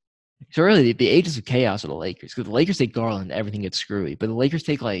 So really, the agents of chaos are the Lakers because the Lakers take Garland, everything gets screwy. But the Lakers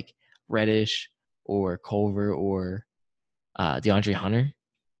take like Reddish or Culver or DeAndre Hunter,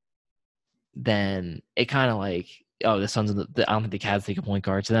 then it kind of like, oh, the Suns and I don't think the Cavs take a point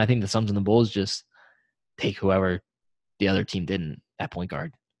guard. So then I think the Suns and the Bulls just take whoever the other team didn't at point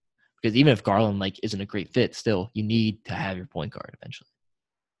guard. Because even if Garland like isn't a great fit, still you need to have your point guard eventually.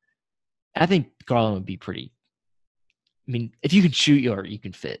 I think Garland would be pretty. I mean, if you can shoot, you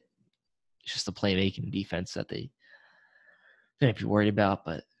can fit. It's just the playmaking defense that they don't be worried about.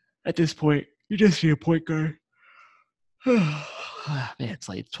 But at this point, you just need a point guard. Man, it's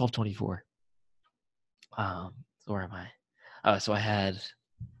late. 12:24. So where am I? Oh, so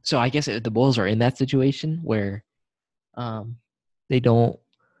I guess the Bulls are in that situation where they don't.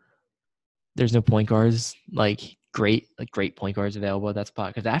 There's no point guards like great point guards available at that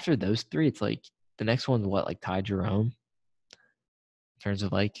spot. Because after those 3, it's like the next one's what, like Ty Jerome in terms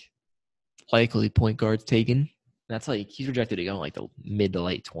of like likely point guards taken. That's like he's projected to go in like the mid to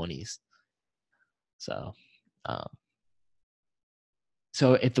late 20s. So, um,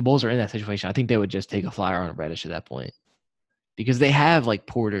 so if the Bulls are in that situation, I think they would just take a flyer on Reddish at that point because they have like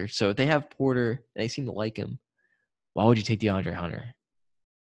Porter. So if they have Porter, they seem to like him. Why would you take DeAndre Hunter?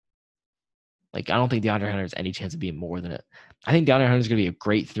 Like I don't think DeAndre Hunter has any chance of being more than it. I think DeAndre Hunter is going to be a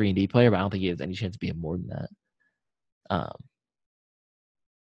great 3-and-D player, but I don't think he has any chance of being more than that. Um,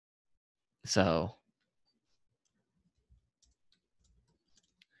 so,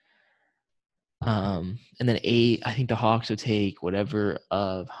 and then 8, I think the Hawks would take whatever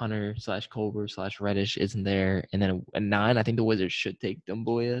of Hunter / Culver / Reddish isn't there, and then at 9, I think the Wizards should take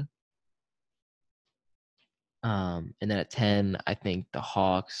Dumboya. And then at 10, I think the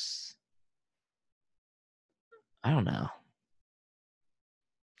Hawks. I don't know.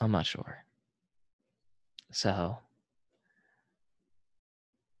 I'm not sure. So,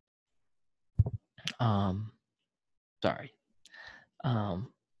 sorry.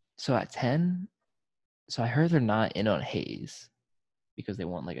 So at 10, so I heard they're not in on Hayes because they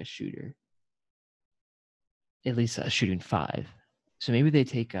want like a shooter, at least a shooting 5. So maybe they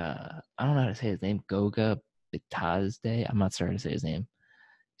take I don't know how to say his name, Goga Bitadze. I'm not certain to say his name.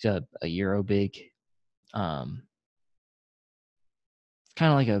 He's a Euro big. Kind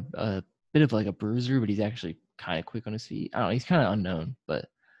of like a bit of like a bruiser, but he's actually kind of quick on his feet. I don't know. He's kind of unknown, but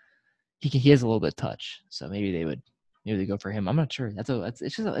he has a little bit of touch. So maybe they go for him. I'm not sure. It's a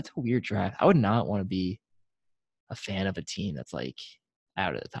weird draft. I would not want to be a fan of a team that's like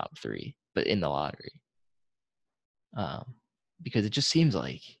out of the top 3, but in the lottery. Because it just seems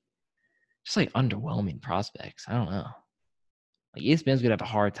like underwhelming prospects. I don't know. Like ESPN's gonna have a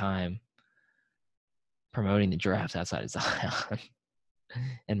hard time promoting the drafts outside of Zion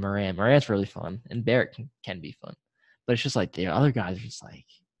and Moran. Moran's really fun, and Barrett can be fun, but it's just like the other guys are just like,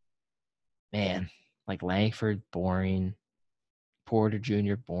 man, like Langford boring, Porter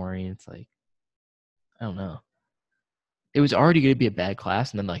Jr. boring. It's like I don't know. It was already going to be a bad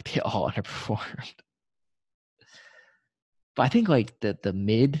class, and then like they all underperformed. But I think like the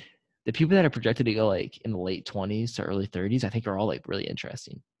people that are projected to go like in the late 20s to early 30s, I think are all like really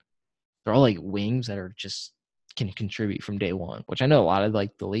interesting. They're all like wings that are just can contribute from day one, which I know a lot of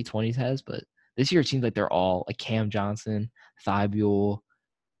like the late 20s has, but this year it seems like they're all like Cam Johnson, Thibault,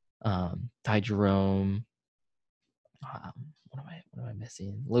 Ty Jerome. What am I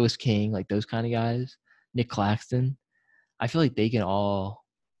missing? Lewis King, like those kind of guys. Nick Claxton. I feel like they can all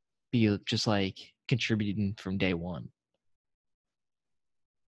be just like contributing from day one.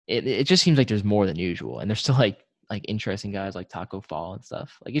 It just seems like there's more than usual, and there's still like interesting guys like Taco Fall and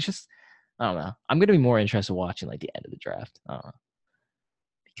stuff. Like it's just I don't know. I'm gonna be more interested watching like the end of the draft. I don't know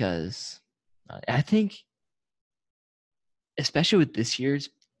because I think especially with this year's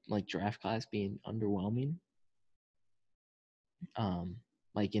like draft class being underwhelming,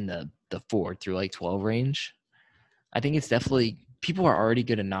 like in the 4 through like 12 range, I think it's definitely people are already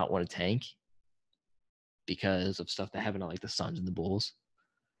gonna not want to tank because of stuff that happened to like the Suns and the Bulls.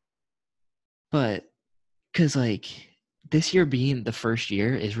 But because like this year being the first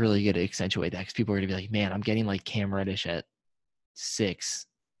year is really going to accentuate that because people are going to be like, man, I'm getting like Cam Reddish at 6,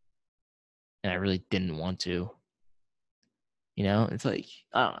 and I really didn't want to. You know, it's like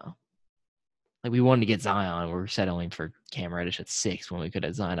I don't know. Like we wanted to get Zion, we're settling for Cam Reddish at 6 when we could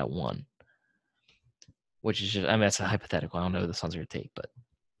have Zion at 1, which is just I mean that's a hypothetical. I don't know who the Suns are going to take, but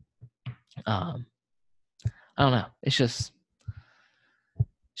I don't know. It's just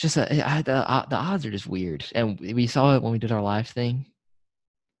the odds are just weird, and we saw it when we did our live thing.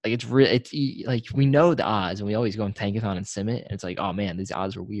 Like it's real. It's like we know the odds, and we always go on Tankathon and sim it, and it's like, oh man, these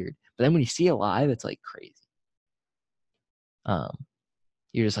odds are weird. But then when you see it live, it's like crazy. Um,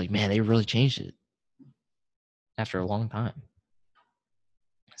 you're just like, man, they really changed it after a long time.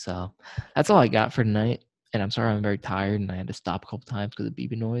 So that's all I got for tonight. And I'm sorry I'm very tired, and I had to stop a couple times because of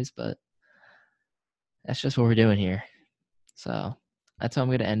beeping noise, but that's just what we're doing here. So that's how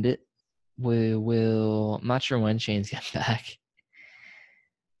I'm gonna end it. We will. I'm not sure when Shane's getting back.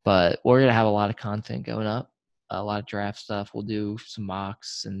 But we're going to have a lot of content going up, a lot of draft stuff. We'll do some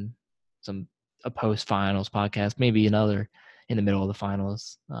mocks and a post-finals podcast, maybe another in the middle of the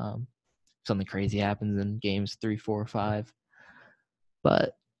finals. Something crazy happens in games 3, 4, 5.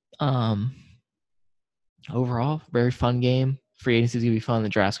 But overall, very fun game. Free agency is going to be fun. The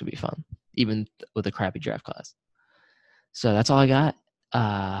draft's going to be fun, even with a crappy draft class. So that's all I got.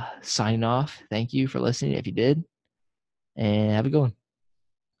 Signing off. Thank you for listening if you did. And have a good one.